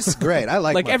mean, He's great. I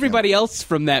like like Mark everybody else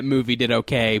from that movie did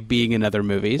okay being in other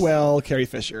movies. Well, Carrie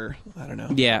Fisher. I don't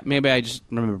know. Yeah, maybe I just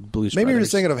remember Blues Maybe you're Brothers.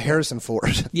 just thinking of Harrison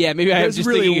Ford. Yeah, maybe I was There's just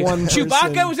really thinking one person.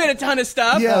 Chewbacca was in a ton of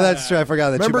stuff. Yeah. Oh, that's true. I forgot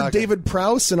that. Remember Chewbacca. David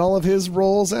Prowse and all of his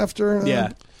roles after?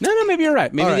 Yeah. No, maybe you're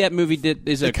right. Maybe All right. that movie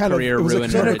is a It kind of career it was a ruin.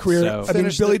 kind for of it, career. so- I mean,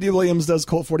 Finish Billy the- D. Williams does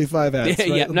Colt 45 ads. yeah,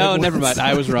 right? yeah. The No, big never ones. mind.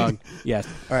 I was wrong. Yes.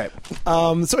 All right.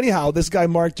 So anyhow, this guy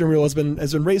Mark Dermule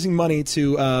has been raising money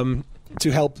to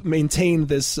help maintain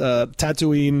this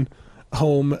Tatooine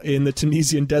home in the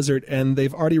Tunisian desert, and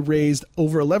they've already raised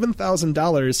over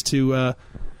 $11,000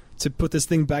 to put this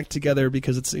thing back together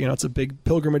because it's a big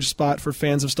pilgrimage spot for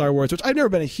fans of Star Wars. Which I've never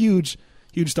been a huge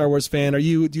Star Wars fan. Do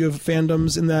you have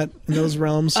fandoms in those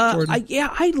realms, Jordan?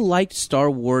 I liked Star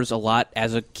Wars a lot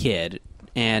as a kid,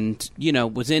 and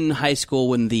was in high school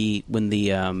when the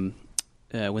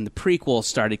prequel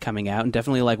started coming out, and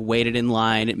definitely waited in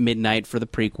line at midnight for the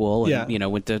prequel, and Yeah.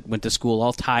 went to school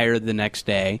all tired the next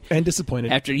day. And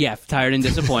disappointed. Tired and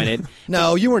disappointed.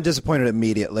 No, you weren't disappointed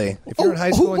immediately. If you're in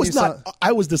high school who and was you saw... not?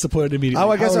 I was disappointed immediately. Oh,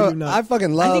 I guess How are you not? I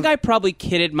fucking love... I think I probably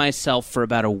kidded myself for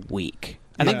about a week.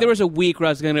 I think Yeah. there was a week where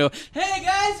I was going to go, "Hey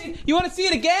guys, you want to see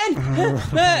it again?"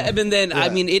 And then I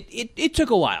mean, it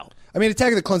took a while. I mean, Attack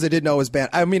of the Clones I did know was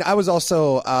banned. I mean, I was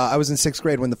also... I was in 6th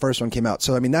grade when the first one came out,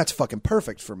 so I mean, that's fucking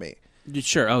perfect for me.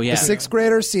 Sure. Oh yeah. A 6th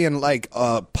grader seeing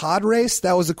a pod race,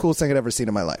 that was the coolest thing I'd ever seen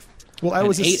in my life. Well, I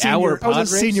was a 8-hour senior. I was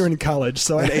a pod race? senior in college,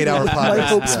 so An 8-hour pod my race.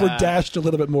 hopes Yeah. were dashed a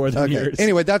little bit more than Okay. yours.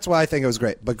 Anyway, that's why I think it was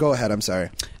great. But go ahead. I'm sorry.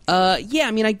 Yeah.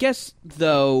 I mean, I guess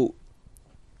though.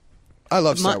 I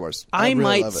love Star Wars. I really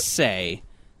might love it. say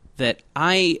that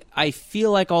I feel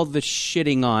like all the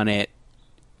shitting on it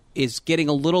is getting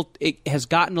it has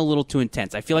gotten a little too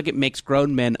intense. I feel like it makes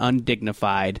grown men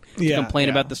undignified to Yeah, complain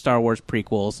yeah. about the Star Wars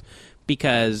prequels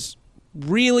because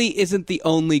really isn't the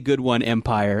only good one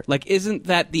Empire. Isn't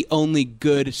that the only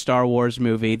good Star Wars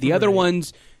movie? The other Right.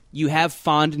 ones you have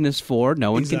fondness for.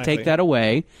 No one can Exactly. take that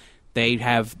away. They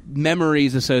have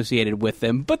memories associated with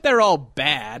them, but they're all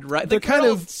bad, right? they're kind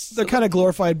of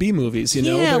glorified B movies, you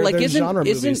know. Yeah, they're genre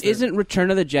movies. isn't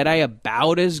Return of the Jedi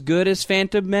about as good as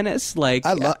Phantom Menace?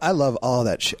 I love all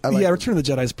that shit. I like Return of the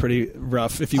Jedi is pretty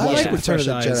rough. If you I watch like it with fresh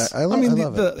Return of the eyes, Jedi. I mean,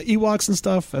 love the Ewoks and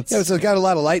stuff. That's Yeah, it's got a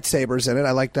lot of lightsabers in it.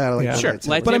 I like that. I like Yeah. the Sure,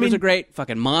 lightsabers. lightsabers I are great.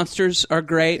 Fucking monsters are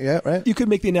great. Yeah, right. you could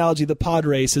make the analogy. The pod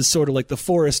race is sort of like the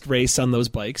forest race on those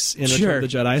bikes in Sure. Return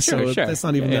of the Jedi, so Sure. it's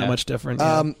not even Yeah. that much different.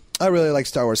 Yeah. I really like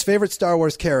Star Wars. Favorite Star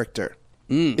Wars character?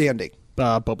 Andy.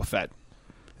 Boba Fett,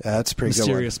 Yeah, that's a pretty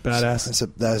mysterious good one. badass.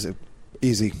 That's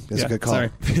easy. That's Yeah, a good call. Sorry,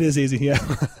 it is easy. Yeah.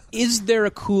 Is there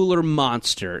a cooler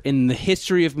monster in the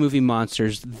history of movie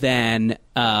monsters than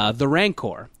the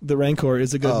Rancor? The Rancor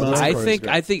is a good Oh, the monster. Rancor is great.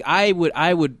 I think I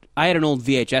had an old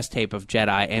VHS tape of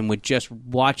Jedi and would just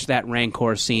watch that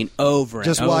Rancor scene over and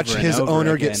Just over watch and his over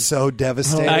owner again. get so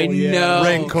devastated. I know.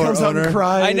 Rancor Comes out and owner.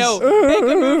 cries. I know. Make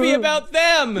a movie about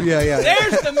them. Yeah, yeah.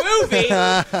 There's the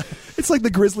movie. It's like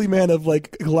the Grizzly Man of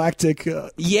galactic.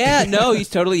 Yeah, no, he's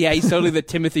totally the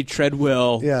Timothy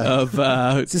Treadwell Yeah. of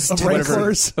Just Of whatever.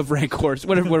 Rancors. of Rancors,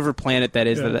 whatever planet that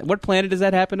is. Yeah. What planet does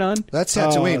that happen on? That's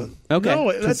Tatooine. Okay.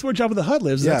 No, that's where Jabba the Hutt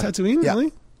lives. Is Yeah. that Tatooine? Yeah.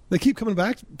 Really? They keep coming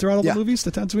back throughout all Yeah. the movies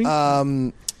to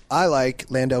Tatooine. I like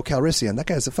Lando Calrissian. That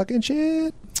guy's a fucking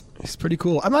shit. It's pretty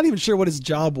cool. I'm not even sure what his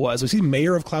job was. Was he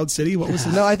mayor of Cloud City? What was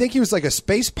his? No, I think he was like a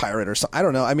space pirate or something. I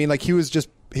don't know. I mean, like he was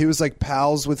like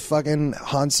pals with fucking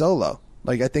Han Solo.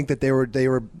 Like I think that they were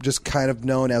just kind of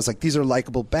known as like these are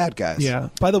likable bad guys. Yeah.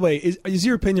 By the way, is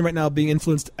your opinion right now being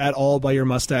influenced at all by your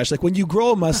mustache? Like when you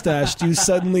grow a mustace, do you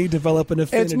suddenly develop an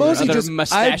affinity? It's mostly Other just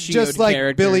I just mustachioed like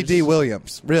characters. Billy D.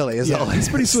 Williams. Really, is all. Yeah, he's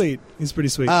pretty sweet. He's pretty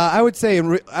sweet. I would say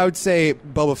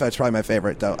Boba Fett's probably my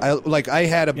favorite though. I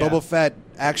had a Yeah. Boba Fett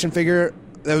action figure.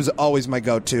 That was always my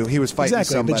go-to. He was fighting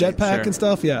exactly. somebody. The jetpack Sure. and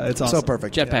stuff. Yeah, it's awesome. So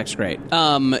perfect. Jetpack's great.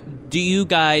 Do you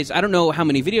guys? I don't know how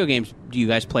many video games do you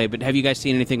guys play, but have you guys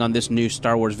seen anything on this new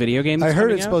Star Wars video game? I that's heard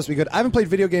coming it's out? supposed to be good. I haven't played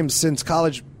video games since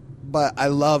college, but I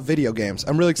love video games.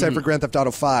 I'm really excited for Grand Theft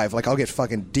Auto 5. Like I'll get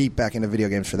fucking deep back into video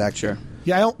games for that. Sure.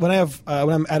 Yeah, when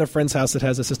I'm at a friend's house that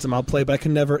has a system, I'll play, but I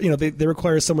can never. They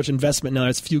require so much investment now.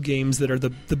 There's few games that are the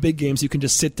big games you can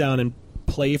just sit down and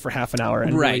play for half an hour.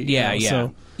 And Right? really, Yeah, you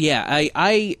know, yeah, So,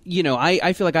 yeah.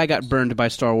 I feel like I got burned by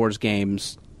Star Wars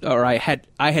games, or I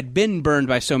had been burned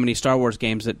by so many Star Wars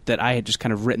games that I had just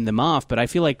kind of written them off. But I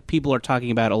feel like people are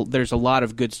talking about there's a lot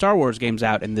of good Star Wars games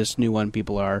out, and this new one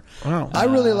people are. wow. I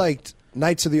really liked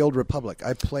Knights of the Old Republic.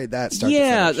 I played that. Start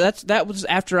to finish. that was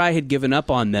after I had given up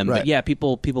on them. Right. But yeah,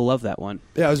 people love that one.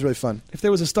 Yeah, it was really fun. If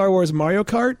there was a Star Wars Mario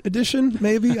Kart edition,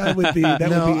 maybe I would be. That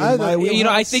No, would be in my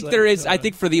wheelhouse. I think there is. I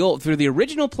think for the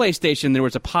original PlayStation, there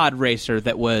was a pod racer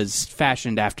that was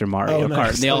fashioned after Mario Oh, Kart,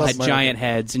 nice. and they I all love had Mario giant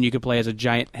heads, and you could play as a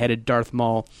giant-headed Darth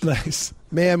Maul. Nice.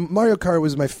 Man, Mario Kart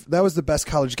was that was the best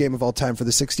college game of all time for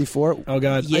the 64. Oh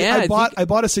God. Yeah, I I bought think- I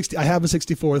bought a 60. I have a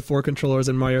 64 with 4 controllers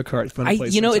and Mario Kart. It's fun to play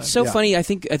It's sometime. so Yeah. funny. I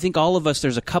think all of us.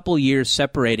 There's a couple years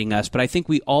separating us, but I think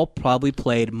we all probably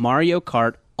played Mario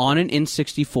Kart on an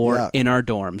N64 Yeah. in our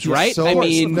dorms, right? So, I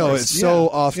mean, no, it's so Yeah.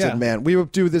 often, Yeah. man. We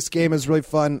would do this game. It was really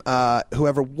fun.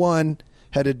 Whoever won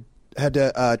had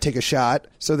to take a shot,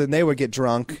 so then they would get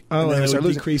drunk. Oh, then and they it start would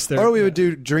losing. decrease their- Or we yeah. would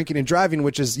do drinking and driving,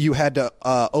 which is you had to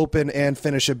open and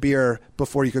finish a beer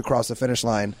before you could cross the finish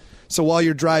line. So while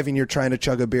you're driving, you're trying to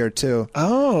chug a beer too.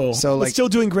 Oh, So, But like- still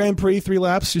doing Grand Prix 3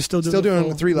 laps. You're still doing Still the doing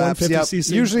full 3 laps. 150cc?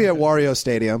 Yeah, usually at Okay. Wario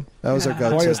Stadium. That was our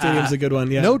go-to. Wario Stadium's a good one.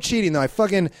 Yeah. No cheating though. I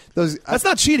fucking those. That's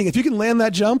not cheating. If you can land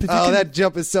that jump, if you Oh, can, that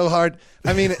jump is so hard.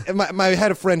 I mean, I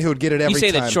had a friend who would get it every you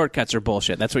say time. that shortcuts are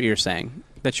bullshit. That's what you're saying.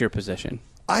 That's your position.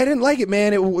 I didn't like it,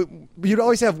 man. You'd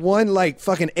always have one like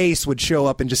fucking ace would show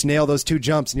up and just nail those 2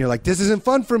 jumps, and you're like, "This isn't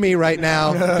fun for me right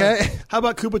now." Okay. How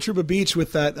about Koopa Troopa Beach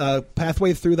with that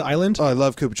pathway through the island? Oh, I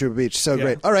love Koopa Troopa Beach. So Yeah.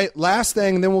 great. All right, last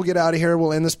thing, and then we'll get out of here.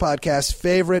 We'll end this podcast.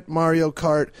 Favorite Mario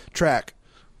Kart track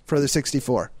for the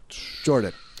 64?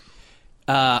 Jordan.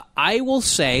 I will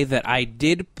say that I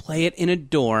did play it in a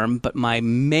dorm, but my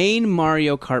main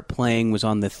Mario Kart playing was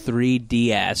on the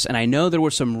 3DS, and I know there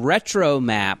were some retro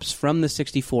maps from the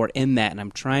 64 in that, and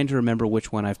I'm trying to remember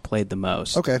which one I've played the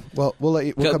most. Okay, well,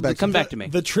 we'll come back. Come back to me.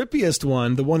 The trippiest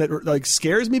one, the one that like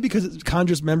scares me because it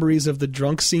conjures memories of the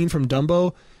drunk scene from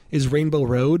Dumbo, is Rainbow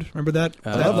Road. Remember that?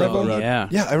 That Rainbow Road? Yeah.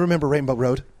 Yeah, I remember Rainbow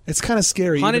Road. It's kind of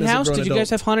scary. Haunted even as a House? grown Did you adult. guys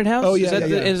have Haunted House? Oh, yeah,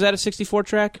 Is that a 64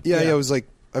 track? Yeah, Yeah. it was like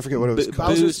I forget what it was called.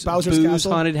 Bowser's Boo's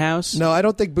Castle? Haunted House? No, I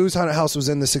don't think Boo's Haunted House was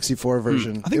in the 64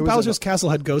 version. I think It was in Bowser's Castle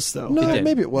had ghosts though. No, It did.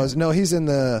 maybe it was. No, he's in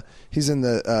the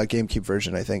GameCube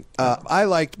version, I think.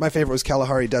 My favorite was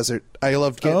Kalahari Desert. I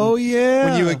loved getting. Oh, yeah.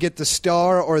 when you would get the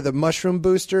star or the mushroom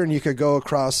booster, and you could go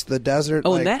across the desert.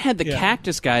 Oh, like, and that had the Yeah.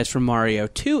 cactus guys from Mario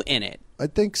 2 in it. I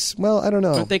think. Well, I don't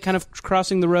know. Aren't they kind of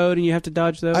crossing the road and you have to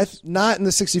dodge those? Not in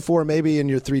the 64. Maybe in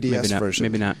your 3DS Maybe not. version.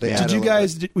 Maybe not. They Yeah. added Did you a lot.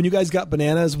 guys, when you guys got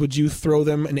bananas, would you throw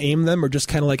them and aim them, or just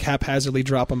kind of like haphazardly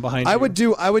drop them behind you? I would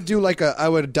do like I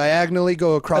would diagonally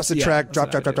go across the That's- yeah, track, that's drop,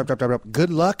 what I drop, drop. Good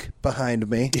luck behind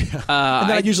me. And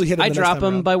then I'd usually hit 'em I the next drop time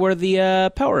them around. by where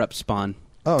the power-ups spawn.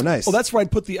 Oh, nice. Well, that's where I'd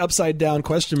put the upside down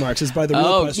question marks. Is by the real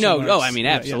Oh, question no. marks. Oh, I mean,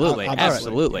 Yeah, yeah, absolutely. obviously.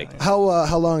 Absolutely.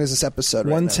 How long is this episode?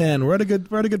 Right 110. We're at a good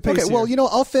pace. Okay, well, here. you know,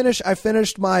 I'll finish. I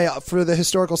finished my for the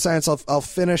historical science. I'll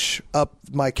finish up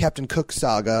my Captain Cook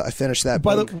saga. I finished that.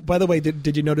 By book. the way,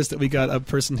 did you notice that we got a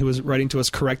person who was writing to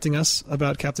us correcting us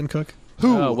about Captain Cook?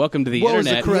 Who? Oh, welcome to the what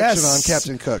internet. was the correction Yes. on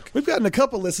Captain Cook? We've gotten a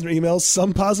couple listener emails,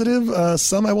 some positive,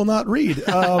 some I will not read.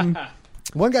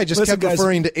 One guy just Listen, kept guys.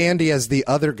 referring to Andy as the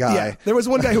other guy. yeah, there was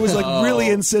one guy who was like really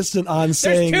insistent on There's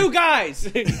saying, 2 guys!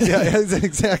 Yeah, that's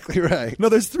exactly right. "No,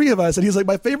 there's 3 of us," and he's like,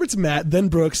 "My favorite's Matt, then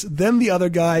Brooks, then the other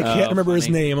guy. I can't remember his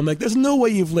funny. name." I'm like, "There's no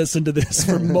way you've listened to this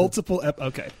for multiple."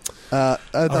 Okay. I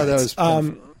thought that was.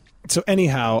 So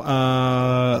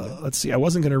anyhow, let's see. I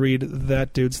wasn't going to read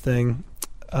that dude's thing,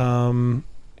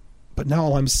 but now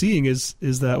all I'm seeing is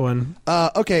that one.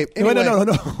 Okay. Anyway,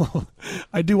 No.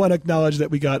 I do want to acknowledge that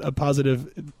we got a positive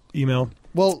email.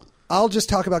 Well, I'll just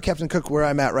talk about Captain Cook where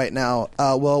I'm at right now.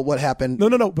 Well, what happened?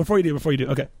 No. Before you do.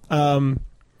 Okay.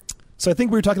 So I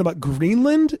think we were talking about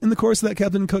Greenland in the course of that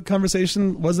Captain Cook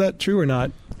conversation. Was that true or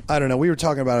not? I don't know. We were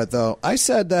talking about it though. I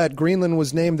said that Greenland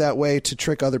was named that way to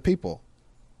trick other people.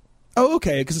 Oh,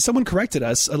 okay. Because someone corrected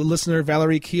us. A listener,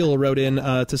 Valerie Keel, wrote in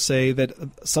to say that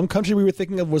some country we were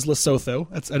thinking of was Lesotho.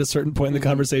 That's at a certain point in the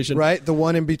conversation. Right, the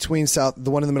one in between the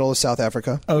one in the middle of South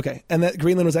Africa. Okay. And that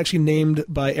Greenland was actually named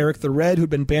by Eric the Red, who'd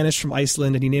been banished from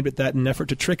Iceland, and he named it that in an effort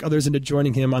to trick others into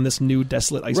joining him on this new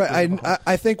desolate iceberg. Right.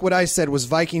 I think what I said was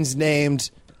Vikings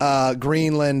named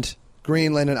Greenland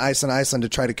and Iceland to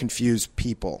try to confuse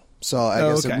people. So I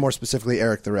guess okay. more specifically,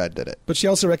 Eric the Red did it. But she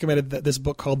also recommended this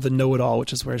book called The Know-It-All,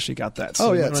 which is where she got that. So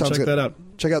Oh you yeah, might it wanna sounds check good. that out.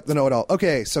 Check out the Know-It-All.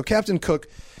 Okay, so Captain Cook,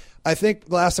 I think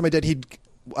the last time I did,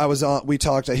 we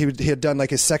talked. He had done like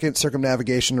his second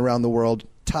circumnavigation around the world.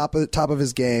 top of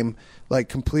his game, like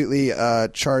completely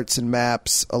charts and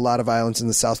maps a lot of islands in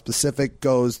the South Pacific,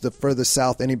 goes the furthest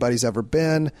south anybody's ever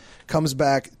been, comes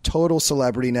back, total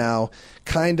celebrity now,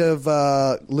 kind of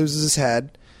loses his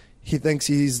head. He thinks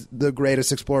he's the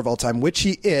greatest explorer of all time, which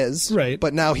he is. Right.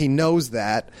 But now he knows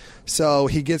that, so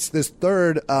he gets this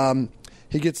third.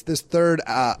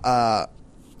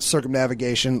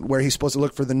 Circumnavigation where he's supposed to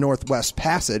look for the Northwest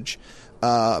Passage.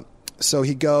 So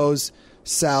he goes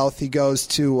south. He goes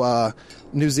to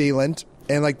New Zealand,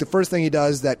 and like the first thing he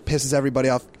does that pisses everybody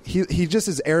off. He just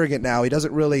is arrogant now. He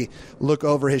doesn't really look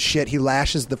over his shit. He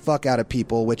lashes the fuck out of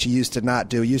people, which he used to not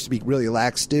do. He used to be really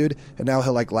lax dude, and now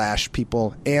he'll like lash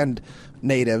people and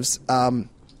natives.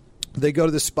 They go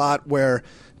to the spot where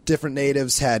different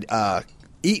natives had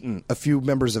eaten a few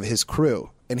members of his crew,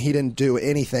 and he didn't do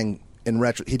anything.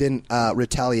 He didn't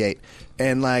retaliate,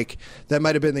 and like that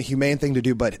might have been the humane thing to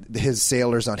do, but his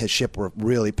sailors on his ship were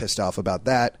really pissed off about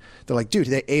that. They're like, dude,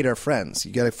 they ate our friends,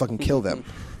 you gotta fucking kill them.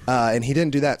 And he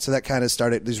didn't do that, so that kind of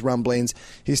started these rumblings.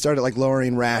 He started like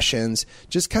lowering rations,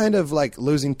 just kind of like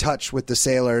losing touch with the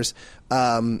sailors.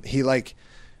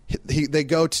 They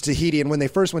go to Tahiti, and when they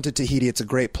first went to Tahiti, it's a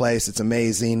great place. It's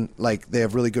amazing. Like, they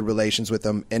have really good relations with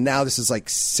them. And now this is like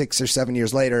 6 or 7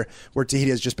 years later, where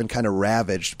Tahiti has just been kind of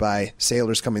ravaged by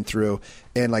sailors coming through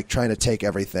and like trying to take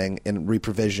everything and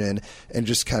reprovision and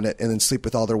just kind of, and then sleep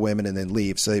with all their women and then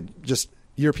leave. So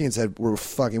Europeans were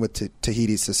fucking with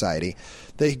Tahiti's society.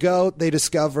 They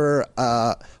discover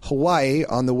Hawaii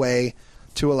on the way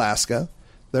to Alaska.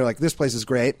 They're like, this place is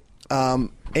great.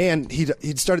 And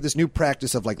he'd started this new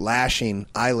practice of like lashing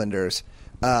islanders,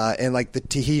 and like the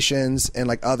Tahitians and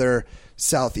like other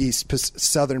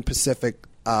Southern Pacific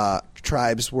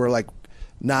tribes were like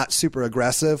not super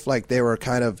aggressive. Like they were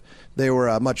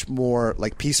much more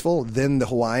like peaceful than the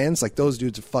Hawaiians. Like those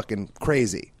dudes are fucking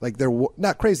crazy. Like they're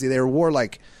not crazy. They were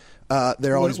warlike.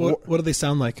 They're always. What do they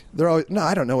sound like? They're always, no,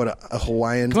 I don't know what a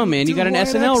Hawaiian. Come on, man! You got an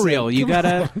SNL reel. You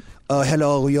gotta.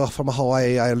 Hello, you're from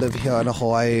Hawaii. I live here in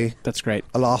Hawaii. That's great.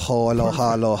 Aloha,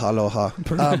 aloha, aloha,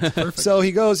 aloha. So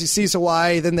he sees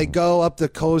Hawaii. Then they go up the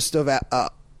coast of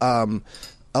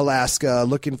Alaska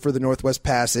looking for the Northwest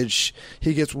Passage.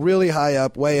 He gets really high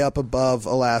up, way up above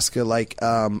Alaska, like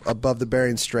above the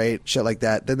Bering Strait, shit like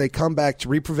that. Then they come back to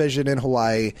reprovision in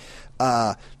Hawaii.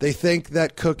 They think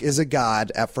that Cook is a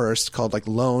god at first, called like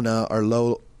Lona or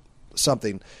Lo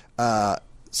something.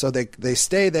 So they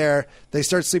stay there. They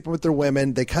start sleeping with their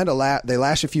women. They kind of they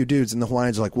lash a few dudes, and the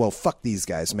Hawaiians are like, "Whoa, fuck these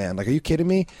guys, man! Like, are you kidding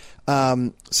me?"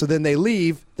 So then they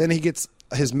leave. Then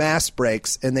his mast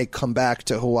breaks, and they come back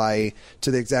to Hawaii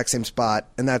to the exact same spot.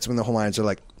 And that's when the Hawaiians are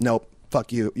like, "Nope,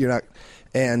 fuck you, you're not."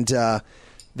 And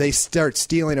they start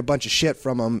stealing a bunch of shit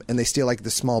from him, and they steal like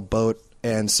the small boat.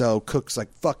 And so Cook's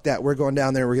like, "Fuck that! We're going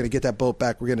down there. We're gonna get that boat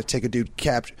back. We're gonna take a dude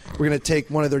We're gonna take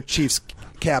one of their chiefs."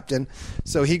 Captain.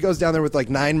 So he goes down there with like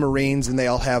 9 Marines, and they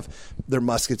all have their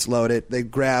muskets loaded. They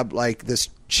grab like this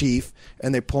chief,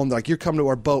 and they pull him. They're like, "You're coming to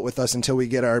our boat with us until we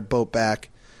get our boat back.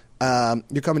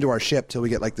 You're coming to our ship till we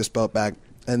get like this boat back."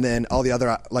 And then all the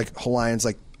other like Hawaiians,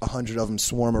 like 100 of them,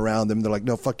 swarm around them. They're like,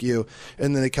 "No, fuck you."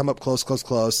 And then they come up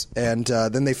close, and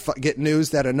then they get news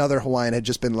that another Hawaiian had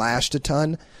just been lashed a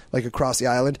ton, like across the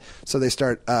island. So they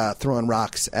start throwing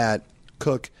rocks at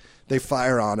Cook. They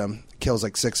fire on him. Kills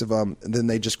like 6 of them, and then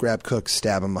they just grab Cook,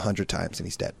 stab him 100 times, and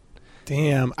he's dead.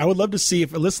 Damn. I would love to see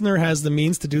if a listener has the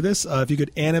means to do this, if you could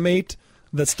animate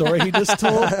the story he just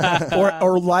told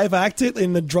or live act it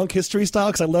in the drunk history style,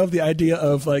 because I love the idea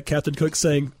of like Captain Cook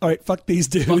saying, "All right, fuck these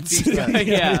dudes." Fuck these guys.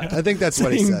 Yeah. I think that's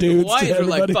what he said. Dudes Hawaiians were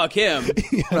like, "Fuck him."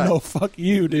 Yeah, right. No, fuck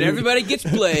you, dude. And everybody gets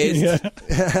blazed.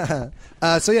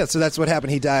 Yeah. So that's what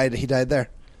happened. He died there.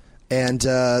 And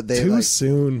they Too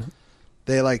soon.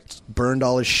 They like burned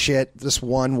all his shit. This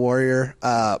one warrior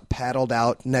paddled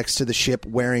out next to the ship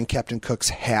wearing Captain Cook's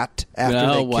hat after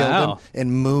they killed him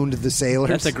and mooned the sailors.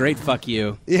 That's a great fuck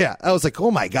you. Yeah, I was like,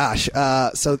 oh my gosh.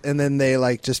 And then they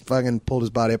like just fucking pulled his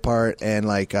body apart, and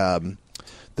like the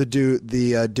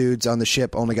dudes on the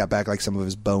ship only got back like some of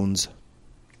his bones.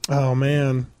 Oh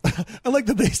man, I like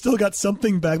that they still got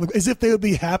something back, like, as if they would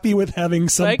be happy with having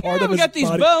some like, part of his got these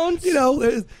body. bones. You know,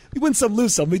 we win some,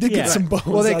 lose some. We did get some bones.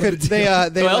 Well, they could. They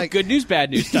well, like, good news,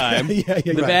 bad news time.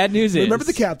 The bad news is, remember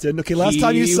the captain. Okay, last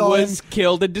time you saw him, he was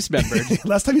killed and dismembered.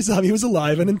 Last time you saw him, he was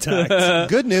alive and intact.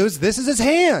 Good news. This is his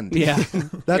hand. Yeah,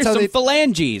 that's how some they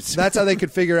phalanges. That's how they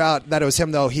could figure out that it was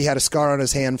him. Though he had a scar on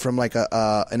his hand from like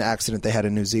an accident they had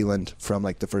in New Zealand from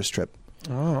like the first trip.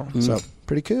 Oh, so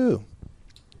pretty cool.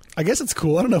 I guess it's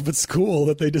cool. I don't know if it's cool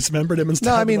that they dismembered him and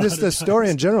stuff. No, I mean, just the story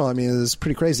in general. I mean, it's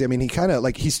pretty crazy. I mean, he kind of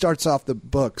he starts off the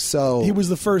book so he was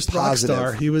the first positive. rock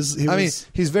star. He was. I mean,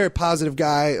 he's a very positive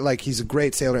guy. Like, he's a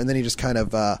great sailor, and then he just kind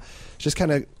of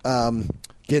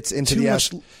gets into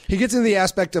he gets into the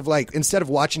aspect of, like, instead of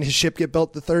watching his ship get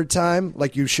built the third time,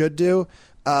 like you should do,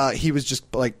 he was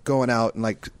just like going out and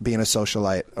like being a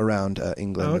socialite around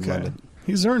England and London.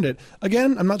 He's earned it.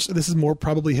 Again, I'm not sure. This is more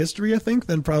probably history, I think,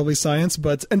 than probably science.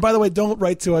 And by the way, don't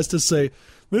write to us to say,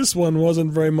 this one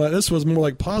wasn't very much, this was more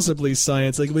like possibly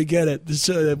science. Like, we get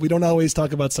it. We don't always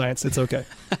talk about science. It's okay.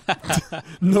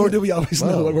 Nor do we always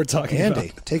know what we're talking about.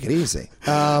 Andy, take it easy. You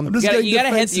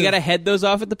gotta head those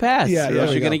off at the pass. Yeah,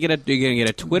 you're gonna get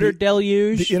a Twitter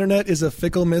deluge. The internet is a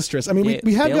fickle mistress. I mean,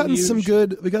 we have gotten some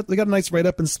good. We got a nice write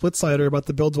up in Splitsider about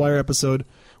the Bill Dwyer episode,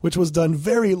 which was done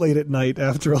very late at night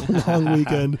after a long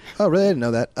weekend. Oh, really? I didn't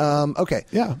know that. Okay.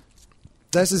 Yeah.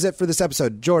 This is it for this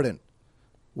episode. Jordan,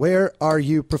 where are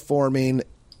you performing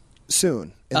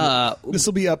soon? This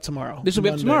will be up tomorrow. This will be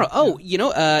up tomorrow. Oh,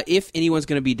 if anyone's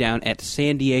going to be down at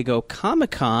San Diego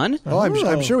Comic-Con. Oh,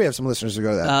 I'm sure we have some listeners who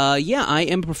go to that. Yeah, I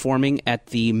am performing at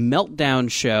the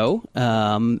Meltdown show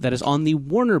that is on the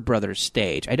Warner Brothers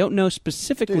stage. I don't know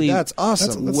specifically. Dude, that's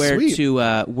awesome. That's where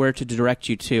sweet. where to direct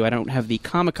you to. I don't have the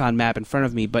Comic-Con map in front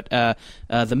of me, but the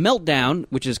Meltdown,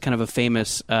 which is kind of a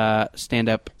famous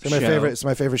stand-up show. It's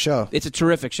my favorite show. It's a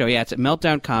terrific show. Yeah, it's at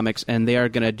Meltdown Comics, and they are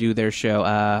going to do their show.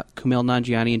 Kumail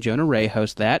Nanjiani and Jonah Ray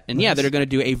host that. And yeah, they're going to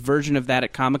do a version of that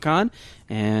at Comic-Con,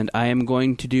 and I am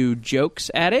going to do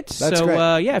jokes at it. That's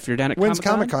great. Yeah, if you're down at When's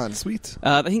Comic-Con. Sweet.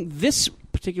 I think this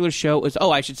particular show is,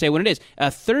 I should say when it is,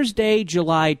 Thursday,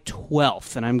 July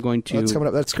 12th, and I'm going to That's coming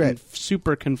up. That's great.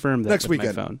 Super confirm that Next with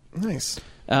weekend. my phone. Nice.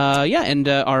 And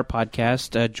our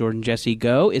podcast, Jordan Jesse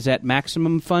Go, is at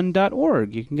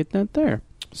MaximumFun.org. You can get that there.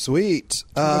 Sweet.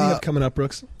 What do you have coming up,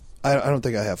 Brooks? I don't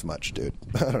think I have much, dude.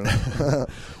 I don't know.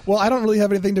 Well, I don't really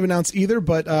have anything to announce either,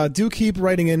 but do keep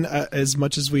writing in as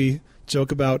much as we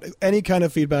joke about. Any kind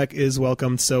of feedback is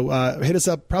welcome. So hit us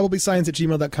up,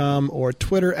 probablyscience@gmail.com, or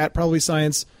Twitter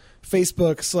 @probablyscience,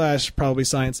 Facebook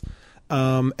 /probablyscience.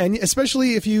 And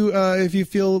especially if you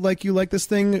feel like you like this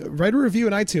thing, write a review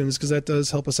in iTunes, because that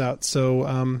does help us out.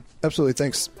 So absolutely,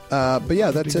 thanks. But yeah,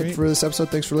 that's it for this episode.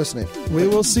 Thanks for listening. We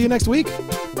will see you next week.